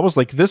ass off. I was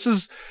like, this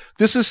is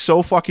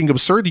so fucking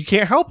absurd. You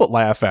can't help but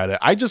laugh at it.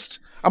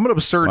 I'm an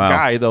absurd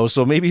guy though,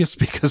 so maybe it's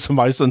because of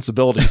my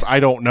sensibilities. I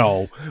don't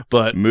know,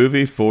 but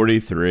movie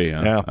 43.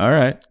 Huh? Yeah. All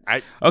right.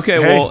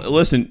 Well,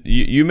 listen,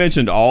 you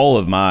mentioned all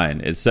of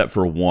mine except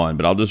for one,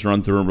 but I'll just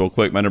run through them real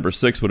quick. My number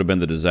 6 would have been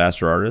The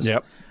Disaster Artist.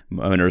 Yep.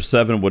 My number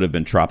 7 would have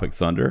been Tropic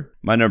Thunder.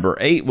 My number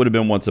 8 would have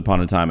been Once Upon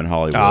a Time in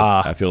Hollywood.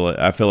 I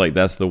feel like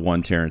that's the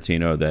one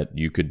Tarantino that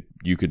you could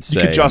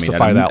say. You could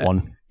justify that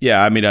one.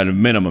 Yeah, I mean, at a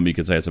minimum, you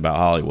could say it's about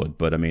Hollywood,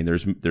 but I mean,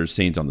 there's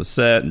scenes on the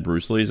set and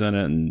Bruce Lee's in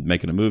it and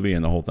making a movie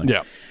and the whole thing.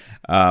 Yeah.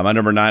 My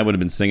number 9 would have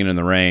been Singing in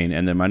the Rain.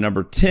 And then my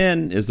number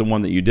 10 is the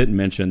one that you didn't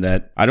mention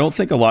that I don't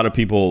think a lot of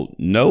people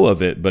know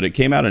of it, but it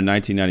came out in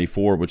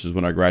 1994, which is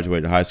when I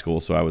graduated high school.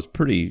 So I was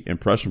pretty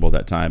impressionable at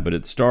that time, but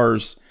it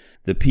stars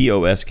the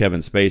POS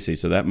Kevin Spacey.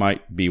 So that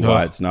might be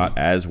why it's not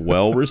as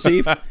well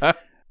received.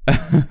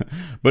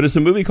 But it's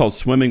a movie called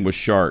Swimming with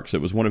Sharks.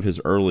 It was one of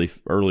his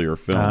earlier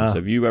films.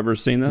 Have you ever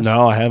seen this?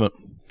 No, I haven't.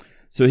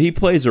 So he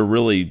plays a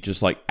really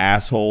just like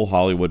asshole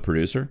Hollywood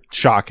producer.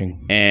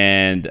 Shocking.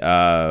 And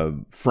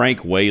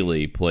Frank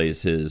Whaley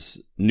plays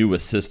his new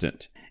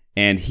assistant.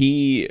 And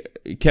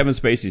Kevin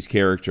Spacey's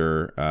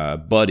character,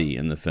 Buddy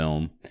in the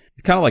film,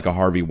 kind of like a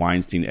Harvey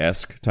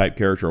Weinstein-esque type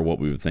character, or what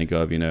we would think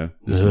of,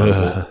 this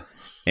mogul.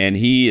 And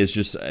he is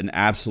just an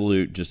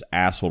absolute just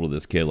asshole to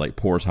this kid, like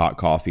pours hot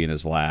coffee in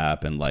his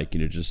lap and like,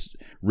 just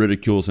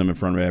ridicules him in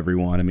front of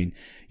everyone. I mean,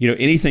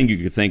 anything you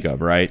could think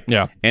of, right?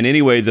 Yeah. And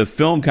anyway, the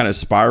film kind of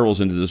spirals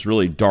into this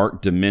really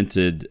dark,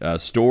 demented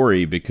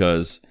story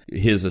because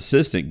his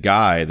assistant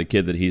Guy, the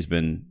kid that he's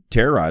been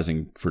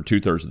terrorizing for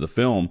 2/3 of the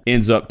film,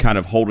 ends up kind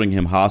of holding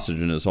him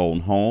hostage in his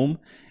own home.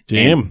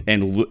 Damn.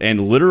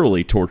 And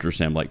literally tortures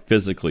him, like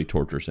physically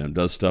tortures him,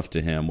 does stuff to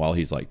him while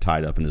he's like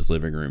tied up in his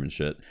living room and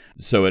shit.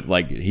 So it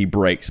like he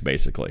breaks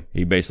basically.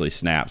 He basically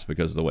snaps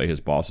because of the way his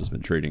boss has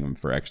been treating him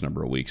for X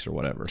number of weeks or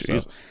whatever.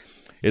 Jesus. So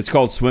it's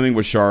called Swimming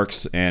with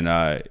Sharks, and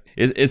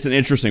it's an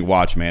interesting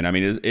watch, man. I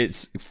mean,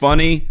 it's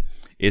funny.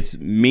 It's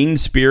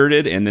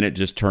mean-spirited, and then it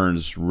just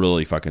turns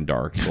really fucking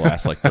dark the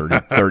last like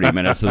 30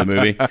 minutes of the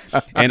movie.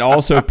 And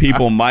also,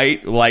 people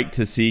might like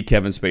to see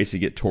Kevin Spacey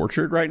get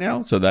tortured right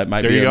now, so that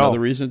might be another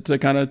reason to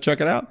kind of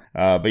check it out.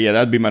 But yeah,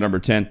 that'd be my number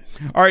 10.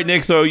 All right,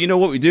 Nick, so you know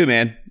what we do,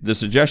 man? The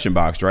suggestion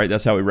box, right?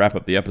 That's how we wrap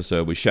up the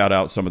episode. We shout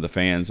out some of the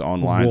fans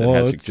online that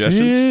had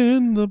suggestions. What's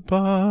in the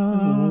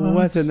box?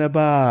 What's in the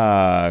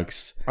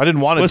box? I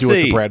didn't want to do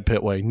it the Brad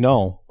Pitt way.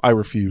 No. I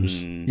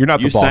refuse. You're not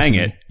the boss.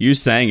 You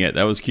sang it.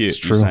 That was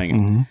cute. You sang it.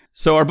 Mm-hmm.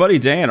 So our buddy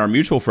Dan, our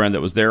mutual friend that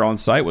was there on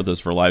site with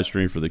us for live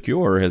stream for The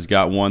Cure, has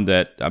got one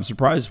that I'm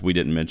surprised we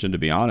didn't mention, to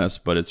be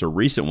honest, but it's a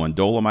recent one.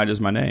 Dolomite Is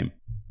My Name.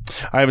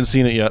 I haven't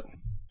seen it yet.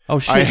 Oh,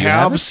 shit. I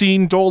have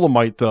seen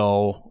Dolomite,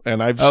 though,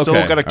 and I've still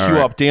got to queue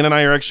up. Dan and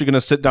I are actually going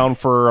to sit down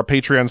for a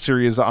Patreon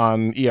series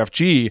on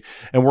EFG,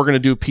 and we're going to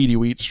do Petey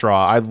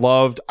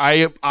Wheatstraw.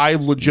 I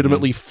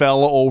legitimately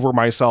fell over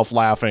myself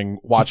laughing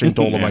watching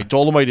Dolomite. Yeah.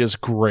 Dolomite is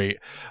great.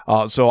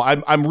 So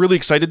I'm really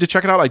excited to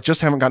check it out. I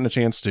just haven't gotten a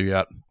chance to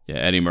yet. Yeah,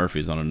 Eddie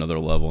Murphy's on another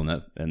level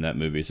in that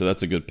movie, so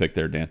that's a good pick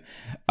there, Dan.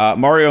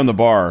 Mario in the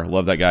Bar,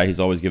 love that guy. He's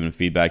always giving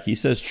feedback. He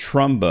says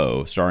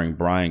Trumbo, starring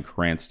Bryan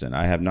Cranston.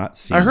 I have not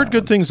seen. I heard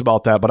good things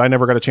about that, but I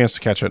never got a chance to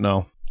catch it.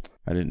 No,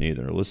 I didn't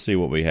either. Let's see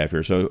what we have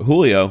here. So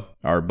Julio,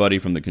 our buddy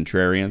from the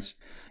Contrarians,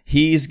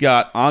 he's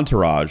got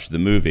Entourage, the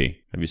movie.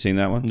 Have you seen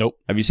that one? Nope.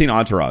 Have you seen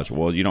Entourage?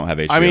 Well, you don't have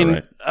HBO,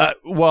 right?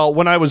 Well,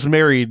 when I was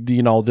married,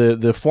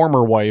 the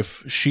former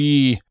wife,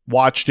 she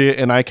watched it,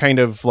 and I kind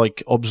of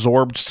like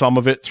absorbed some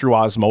of it through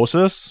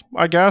osmosis,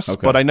 I guess.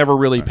 Okay. But I never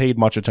really paid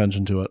much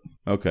attention to it.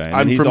 Okay,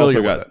 and he's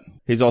also got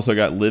He's also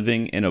got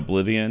Living in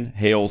Oblivion,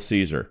 Hail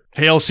Caesar.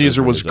 Hail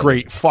Caesar was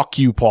great. Fuck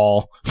you,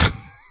 Paul.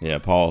 Yeah,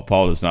 Paul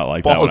does not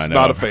like that one. Paul's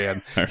not a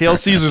fan. Hail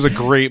Caesar's a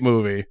great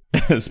movie.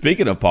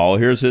 Speaking of Paul,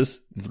 here's his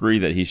 3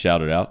 that he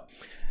shouted out.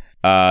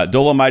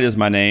 Dolomite Is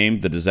My Name,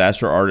 The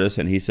Disaster Artist,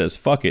 and he says,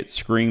 fuck it,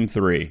 Scream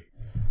 3.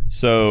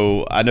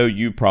 So I know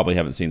you probably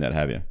haven't seen that,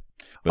 have you?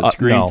 But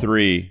Scream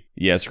 3,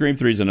 yeah, Scream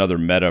 3 is another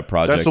meta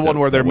project. That's the one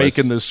where they're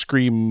making the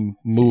Scream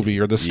movie,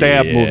 or the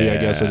Stab movie, I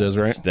guess it is,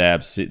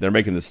 right? They're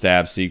making the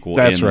Stab sequel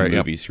the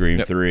movie Scream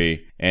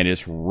 3, and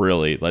it's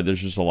really, like,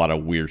 there's just a lot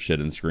of weird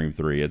shit in Scream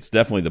 3. It's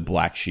definitely the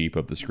black sheep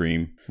of the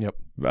Scream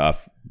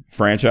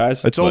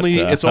franchise. It's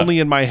only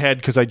in my head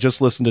because I just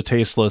listened to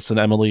Tasteless, and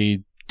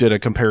Emily did a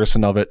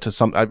comparison of it to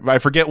some. I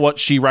forget what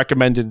she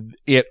recommended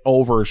it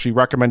over. She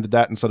recommended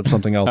that instead of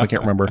something else. I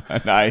can't remember.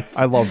 Nice.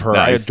 I love her.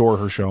 Nice. I adore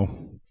her show.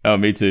 Oh,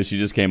 me too. She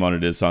just came on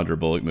and did Sandra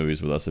Bullock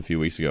movies with us a few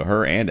weeks ago.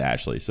 Her and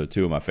Ashley. So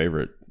 2 of my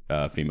favorite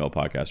female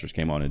podcasters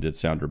came on and did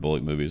Sandra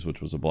Bullock movies, which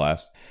was a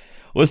blast.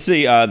 Let's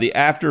see. The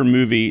After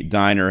Movie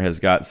Diner has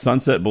got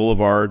Sunset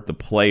Boulevard, The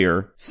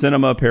Player,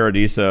 Cinema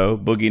Paradiso,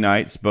 Boogie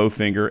Nights,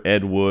 Bowfinger,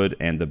 Ed Wood,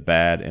 and The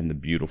Bad and the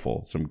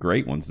Beautiful. Some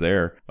great ones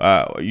there.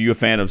 Are you a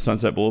fan of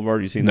Sunset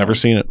Boulevard? You seen that? Never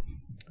seen it.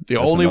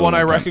 That's only one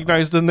I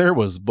recognized in there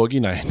was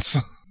Boogie Nights.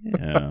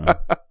 Yeah.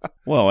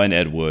 Well, and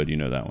Ed Wood, you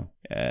know that one.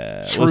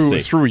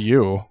 Through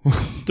you.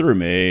 Through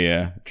me,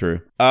 yeah,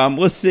 true.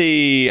 Let's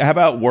see. How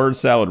about Word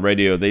Salad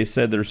Radio? They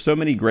said there's so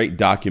many great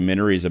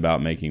documentaries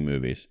about making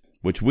movies,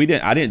 which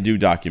I didn't do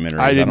documentaries.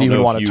 I didn't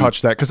even want to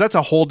touch that because that's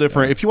a whole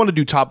different. Yeah. If you want to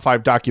do top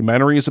 5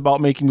 documentaries about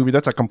making movies,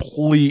 that's a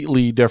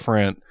completely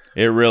different.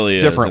 It really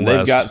is. And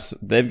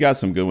they've got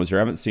some good ones here.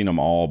 I haven't seen them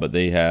all, but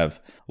they have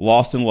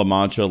Lost in La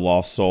Mancha,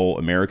 Lost Soul,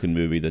 American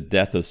Movie, The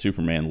Death of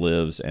Superman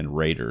Lives, and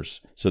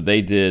Raiders. So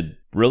they did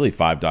really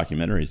 5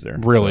 documentaries there.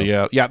 Really,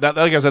 so. Yeah. That,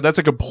 like I said, that's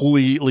a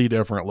completely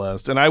different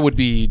list. And I would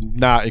be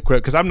not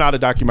equipped because I'm not a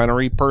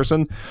documentary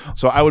person.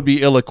 So I would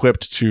be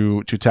ill-equipped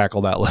to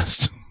tackle that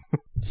list.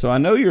 So I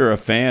know you're a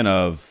fan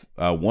of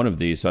one of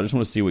these, so I just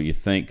want to see what you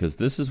think, because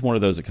this is one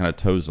of those that kind of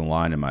toes the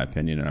line, in my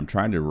opinion, and I'm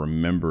trying to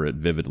remember it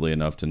vividly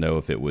enough to know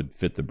if it would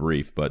fit the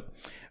brief. But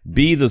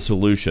Be The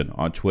Solution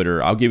on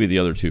Twitter, I'll give you the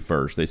other 2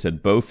 first. They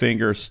said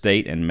Bowfinger,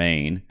 State, and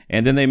Maine,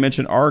 and then they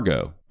mentioned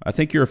Argo. I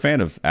think you're a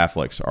fan of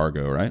Affleck's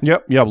Argo, right?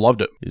 Yep,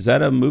 loved it. Is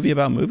that a movie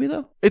about movie,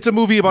 though? It's a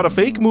movie about a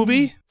fake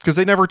movie, because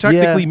they never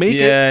technically make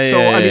it.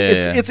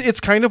 So it's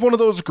kind of one of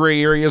those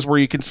gray areas where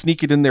you can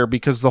sneak it in there,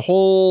 because the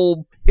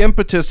whole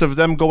impetus of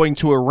them going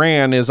to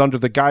Iran is under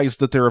the guise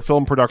that they're a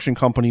film production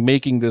company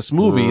making this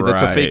movie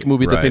that's a fake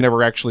movie that they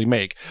never actually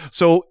make.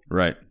 So,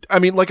 I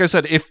mean, like I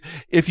said,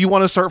 if you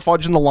want to start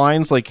fudging the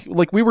lines, like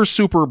we were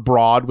super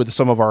broad with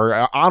some of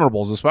our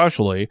honorables,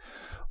 especially.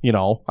 You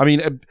know, I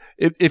mean,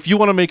 if you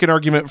want to make an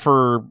argument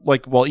for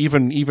like, well,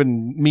 even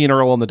Me and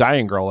Earl and the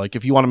Dying Girl, like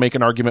if you want to make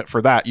an argument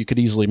for that, you could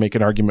easily make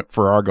an argument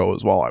for Argo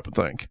as well, I would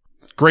think.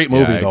 Great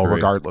movie though,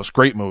 regardless.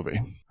 Great movie.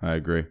 I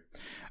agree.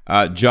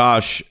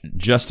 Josh,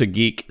 Just a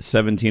Geek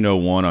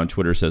 1701 on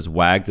Twitter says,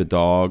 Wag the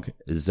Dog,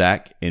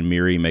 Zach and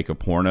Miri make a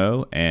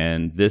porno,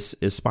 and this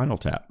is Spinal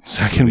Tap.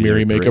 Zach and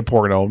Miri make a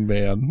porno,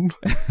 man.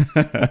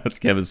 That's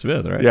Kevin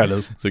Smith, right? Yeah, it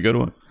is. It's a good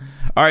one.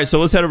 All right, so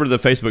let's head over to the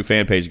Facebook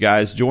fan page.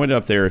 Guys, join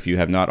up there if you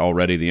have not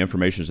already. The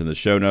information is in the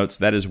show notes.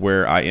 That is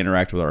where I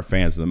interact with our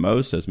fans the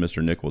most, as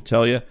Mr. Nick will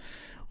tell you.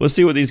 Let's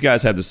see what these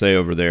guys have to say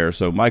over there.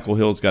 So Michael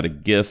Hill's got a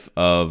gif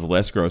of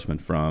Les Grossman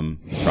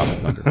from Tropic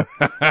Thunder.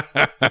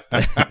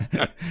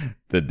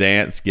 The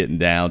dance getting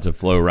down to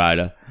Flo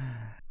Rida.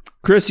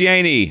 Chris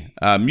Yaney,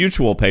 a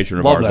mutual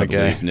patron of ours, I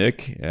believe,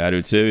 Nick. I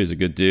do too. He's a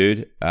good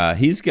dude.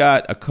 He's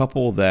got a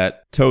couple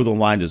that toe the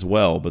line as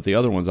well, but the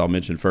other ones I'll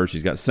mention first.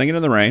 He's got Singing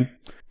in the Rain,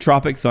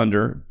 Tropic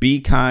Thunder,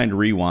 Be Kind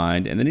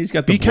Rewind, and then he's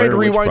got the Blair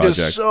Witch Project. Be Kind Rewind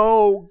is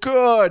so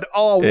good.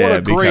 Oh, what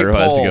a great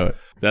pull.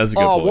 That's a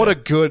good point. What a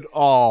good...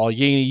 Oh,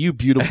 Yaney, you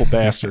beautiful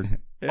bastard.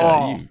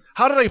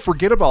 How did I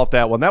forget about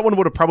that one? That one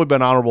would have probably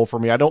been honorable for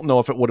me. I don't know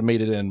if it would have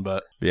made it in,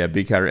 but... Yeah,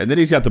 Be Kind. And then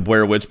he's got the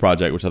Blair Witch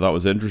Project, which I thought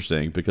was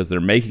interesting because they're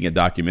making a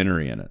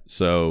documentary in it.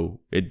 So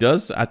it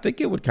does... I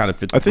think it would kind of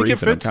fit the brief. I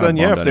think it fits then,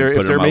 yeah.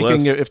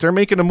 If they're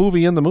making a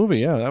movie in the movie,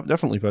 yeah, that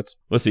definitely fits.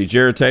 Let's see.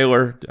 Jared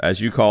Taylor, as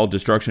you call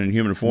Destruction in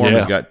Human Form,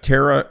 has got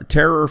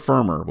Terror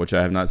Firmer, which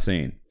I have not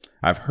seen.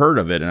 I've heard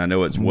of it, and I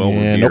know it's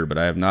well-revered, but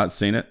I have not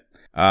seen it.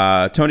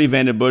 Tony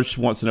Vandenbush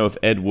wants to know if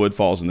Ed Wood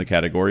falls in the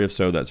category. If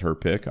so, that's her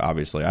pick.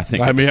 Obviously, I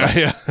think.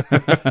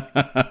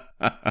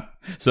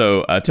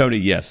 So, Tony,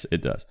 yes,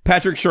 it does.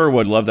 Patrick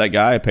Sherwood, love that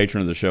guy, a patron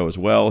of the show as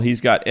well.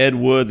 He's got Ed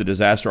Wood, the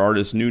disaster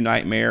artist, New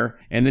Nightmare,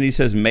 and then he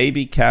says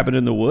maybe Cabin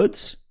in the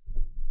Woods.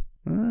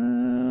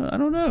 I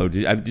don't know.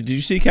 Did you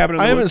see Cabin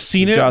in the Woods? I haven't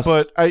seen it,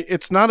 but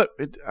it's not.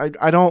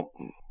 I don't.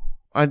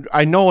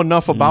 I know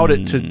enough about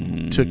it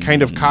to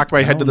kind of cock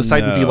my head to the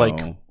side and be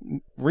like,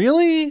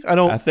 really?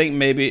 I think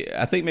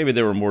maybe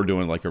they were more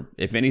doing like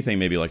if anything,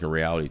 maybe like a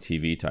reality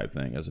TV type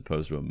thing as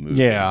opposed to a movie.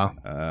 Yeah.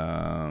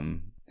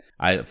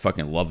 I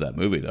fucking love that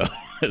movie though.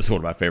 It's one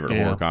of my favorite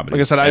horror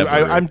comedies. Like I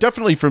said, I'm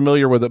definitely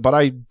familiar with it, but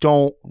I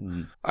don't.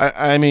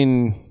 I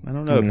mean, I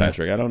don't know,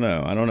 Patrick. I don't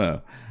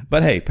know.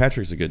 But hey,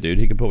 Patrick's a good dude.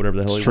 He can put whatever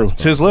the hell he wants.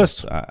 It's his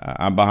list.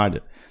 I'm behind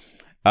it.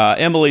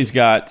 Emily's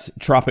got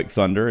Tropic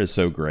Thunder is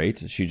so great.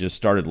 She just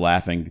started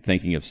laughing,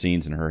 thinking of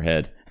scenes in her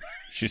head.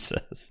 She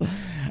says,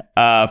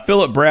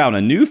 Philip Brown,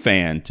 a new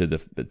fan to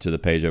the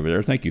page over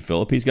there. Thank you,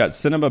 Philip. He's got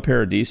Cinema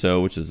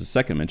Paradiso, which is the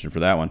second mention for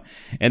that one.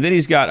 And then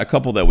he's got a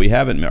couple that we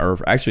haven't, or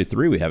actually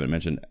three we haven't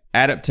mentioned.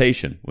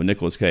 Adaptation with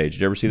Nicolas Cage.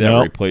 Did you ever see that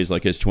where he plays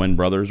like his twin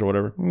brothers or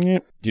whatever?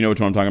 Yep. Do you know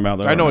which one I'm talking about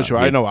though? I know what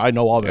I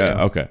know all of it.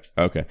 Yeah,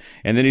 okay.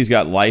 And then he's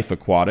got Life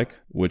Aquatic,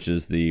 which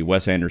is the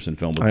Wes Anderson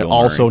film with Bill Murray. I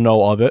also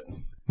know of it.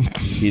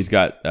 He's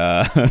got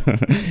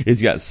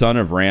Son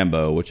of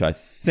Rambo, which I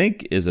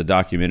think is a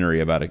documentary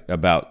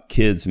about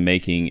kids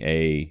making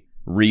a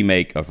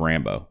remake of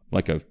Rambo,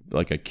 like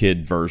a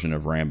kid version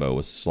of Rambo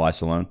with Sly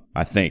Stallone.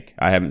 I think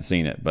I haven't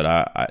seen it, but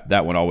I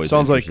that one always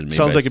interested me.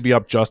 Sounds like it'd be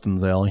up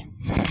Justin's alley.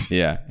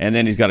 Yeah, and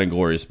then he's got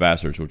Inglourious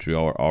Basterds, which we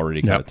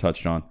already kind of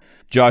touched on.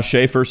 Josh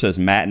Schaefer says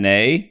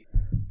Matinee,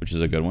 which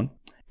is a good one.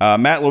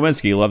 Matt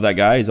Lewinsky, love that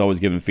guy. He's always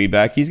giving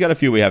feedback. He's got a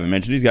few we haven't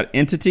mentioned. He's got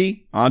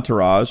Entity,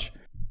 Entourage,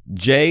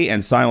 Jay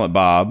and Silent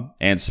Bob,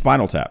 and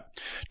Spinal Tap.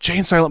 Jay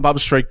and Silent Bob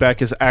Strike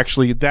Back is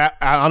actually that.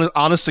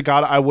 Honest to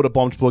God, I would have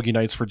bumped Boogie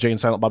Nights for Jay and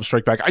Silent Bob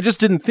Strike Back. I just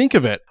didn't think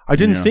of it. I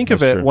didn't think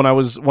of it true. when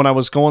I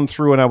was going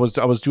through and I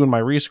was doing my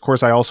research. Of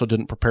course, I also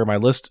didn't prepare my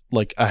list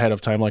like ahead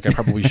of time, like I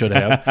probably should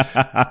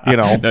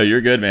have. No,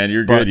 you're good, man.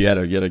 You're good. You had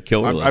a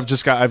killer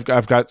list.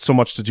 I've got so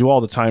much to do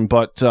all the time.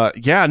 But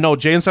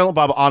Jay and Silent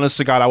Bob. Honest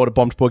to God, I would have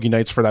bumped Boogie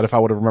Nights for that if I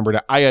would have remembered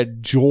it. I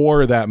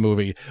adore that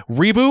movie.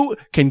 Reboot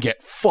can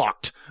get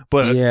fucked.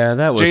 But yeah,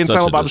 that was Jay and such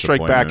Silent a Bob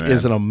Strike Back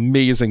is an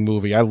amazing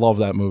movie. I love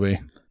that movie.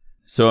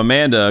 So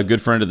Amanda, a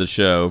good friend of the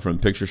show from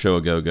Picture Show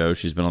A Go-Go,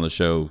 she's been on the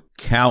show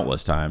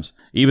countless times,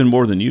 even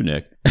more than you,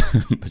 Nick.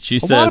 But she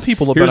says a lot of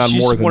people have been on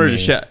more than me.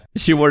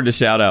 She wanted to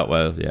shout out.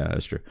 Well, yeah,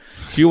 that's true.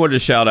 She wanted to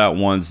shout out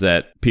ones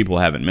that people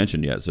haven't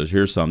mentioned yet. So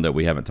here's some that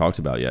we haven't talked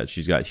about yet.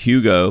 She's got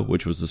Hugo,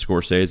 which was the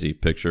Scorsese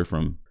picture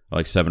from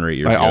like 7 or 8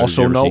 years ago. I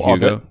also know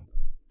of it.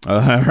 All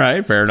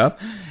right, fair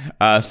enough.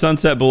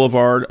 Sunset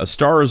Boulevard, A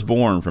Star Is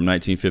Born from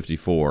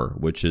 1954,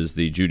 which is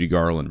the Judy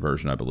Garland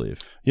version, I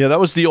believe. Yeah, that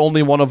was the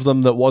only one of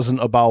them that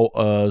wasn't about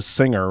a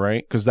singer,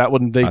 right? Because that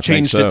one they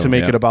changed it to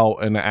make it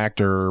about an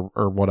actor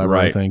or whatever.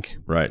 Right, I think.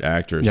 Right,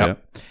 actors.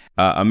 Yep.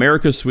 Yeah.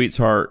 America's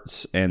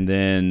Sweethearts, and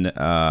then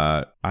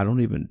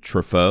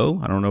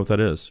Truffaut. I don't know what that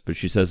is, but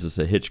she says it's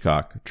a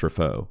Hitchcock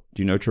Truffaut.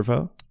 Do you know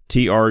Truffaut?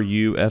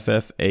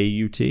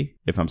 Truffaut,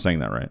 if I'm saying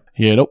that right.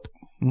 Yeah. Nope.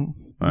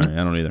 All right,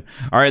 I don't either.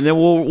 All right, and then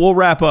we'll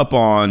wrap up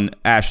on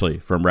Ashley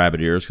from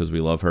Rabbit Ears because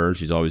we love her.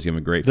 She's always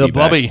giving great feedback. The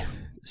Bubby.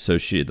 So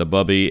the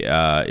Bubby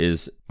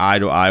is eye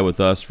to eye with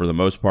us for the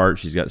most part.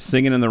 She's got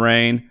Singing in the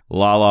Rain,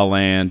 La La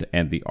Land,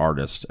 and The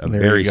Artist. A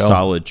very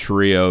solid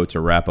trio to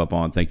wrap up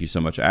on. Thank you so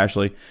much,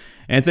 Ashley.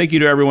 And thank you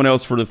to everyone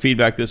else for the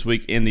feedback this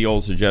week in the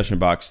old suggestion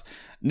box.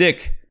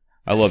 Nick,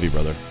 I love you,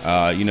 brother.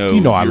 I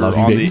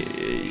love you,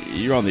 baby.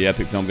 You're on the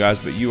Epic Film Guys,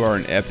 but you are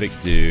an epic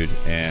dude,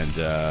 and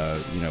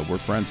we're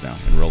friends now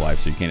in real life,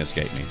 so you can't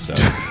escape me. So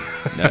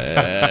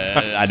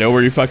I know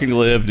where you fucking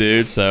live,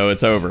 dude. So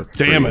it's over.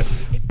 Damn it.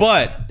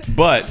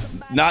 But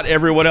not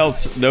everyone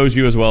else knows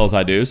you as well as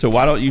I do. So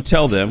why don't you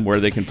tell them where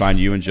they can find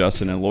you and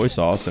Justin and Loy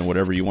Sauce and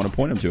whatever you want to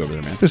point them to over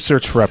there, man? Just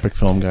search for Epic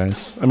Film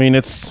Guys. I mean,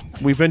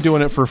 we've been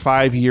doing it for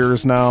 5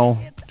 years now.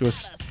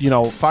 Just,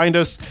 find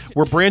us.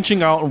 We're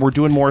branching out and we're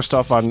doing more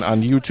stuff on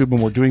YouTube,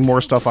 and we're doing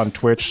more stuff on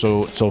Twitch.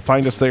 So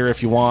find us there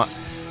if you want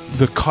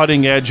the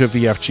cutting edge of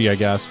VFG, I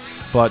guess.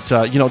 But,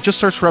 just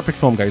search for Epic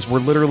Film Guys. We're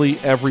literally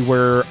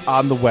everywhere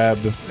on the web,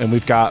 and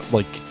we've got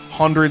like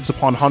hundreds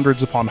upon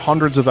hundreds upon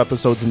hundreds of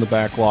episodes in the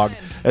backlog.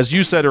 As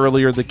you said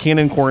earlier, the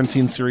Canon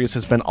Quarantine series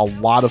has been a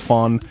lot of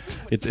fun.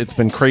 It's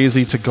been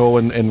crazy to go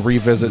and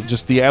revisit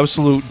just the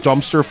absolute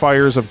dumpster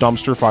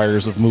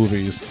fires of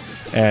movies.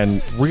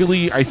 And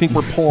really, I think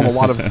we're pulling a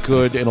lot of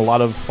good and a lot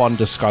of fun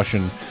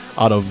discussion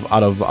out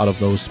of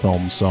those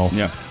films. So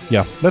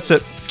yeah, that's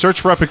it.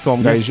 Search for Epic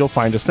Film Guys. You'll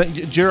find us.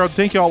 Jared,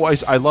 thank you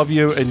always. I love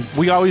you, and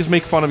we always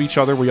make fun of each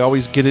other. We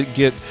always get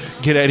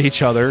at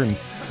each other and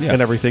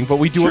everything. But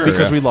we do it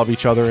because we love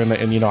each other, and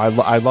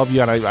I love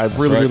you, and I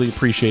really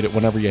appreciate it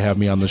whenever you have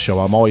me on the show.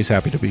 I'm always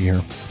happy to be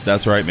here.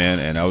 That's right, man.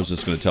 And I was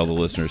just going to tell the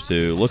listeners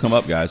to look them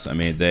up, guys. I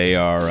mean, they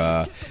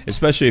are,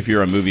 especially if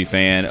you're a movie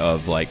fan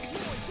of like.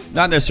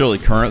 Not necessarily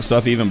current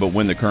stuff even, but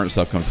when the current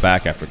stuff comes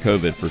back after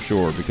COVID, for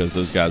sure, because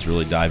those guys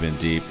really dive in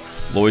deep.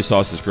 Loy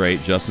Sauce is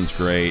great. Justin's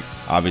great.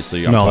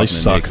 Obviously, I'm talking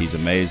to Nick. He's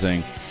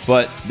amazing.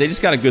 But they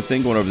just got a good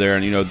thing going over there.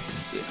 And,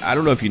 I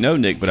don't know if you know,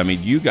 Nick, but, I mean,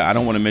 I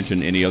don't want to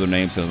mention any other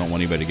names because I don't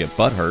want anybody to get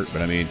butthurt.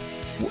 But, I mean,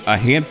 a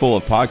handful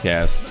of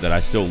podcasts that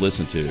I still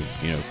listen to,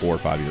 4 or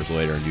 5 years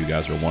later, and you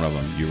guys are one of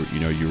them.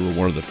 You were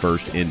one of the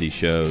first indie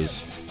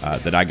shows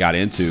that I got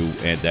into,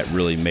 and that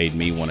really made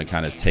me want to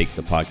kind of take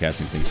the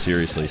podcasting thing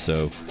seriously.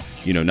 So,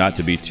 not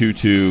to be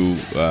too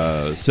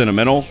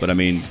sentimental, but I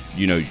mean,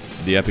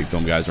 the Epic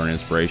Film Guys are an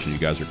inspiration. You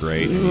guys are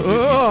great.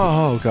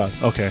 Oh God.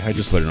 Okay, I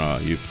just put it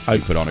on. You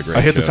put on a great.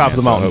 I hit show, the top of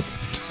the mountain.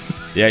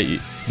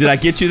 Did I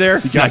get you there?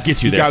 Did I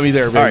get you there? You got me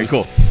there, baby. All right,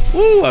 cool.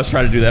 Woo! I was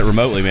trying to do that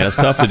remotely, man. It's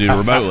tough to do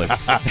remotely.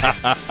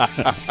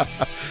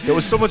 It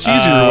was so much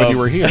easier when you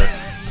were here.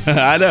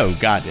 I know.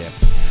 Goddamn.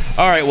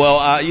 All right.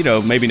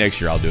 Well, maybe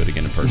next year I'll do it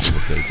again in person.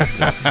 We'll see.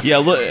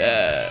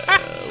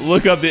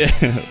 Look up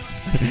the.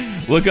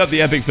 Look up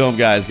the Epic Film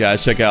Guys.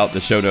 Check out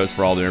the show notes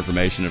for all their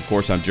information. Of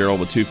course, I'm Gerald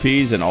with 2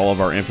 P's, and all of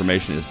our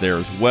information is there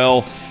as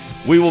well.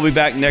 We will be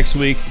back next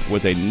week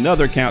with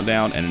another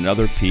countdown and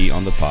another P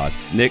on the pod.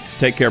 Nick,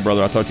 take care,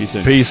 brother. I'll talk to you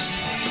soon. Peace.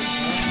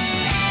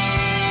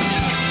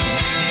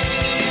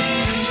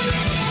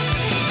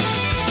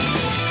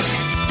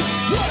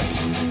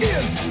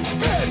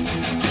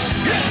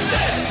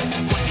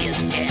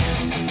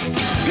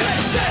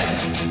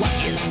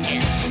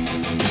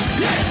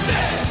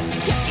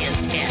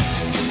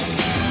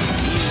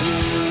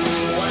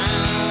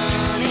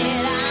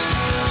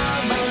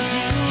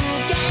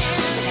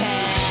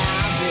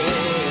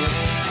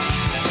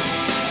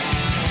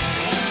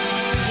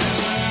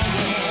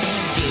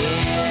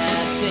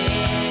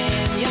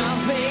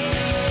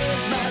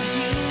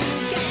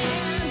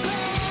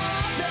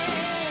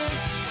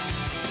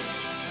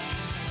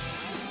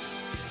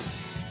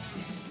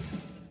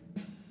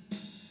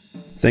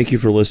 Thank you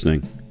for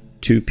listening.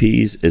 2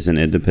 P's is an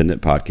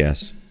independent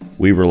podcast.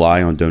 We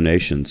rely on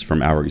donations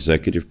from our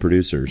executive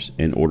producers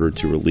in order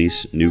to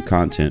release new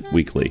content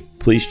weekly.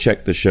 Please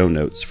check the show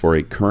notes for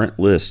a current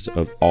list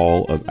of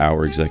all of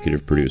our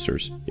executive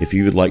producers. If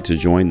you would like to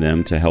join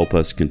them to help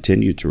us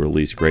continue to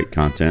release great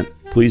content,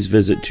 please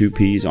visit 2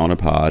 P's on a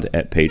pod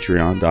at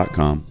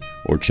patreon.com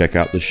or check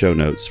out the show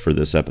notes for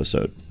this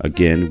episode.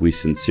 Again, we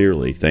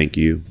sincerely thank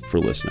you for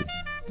listening.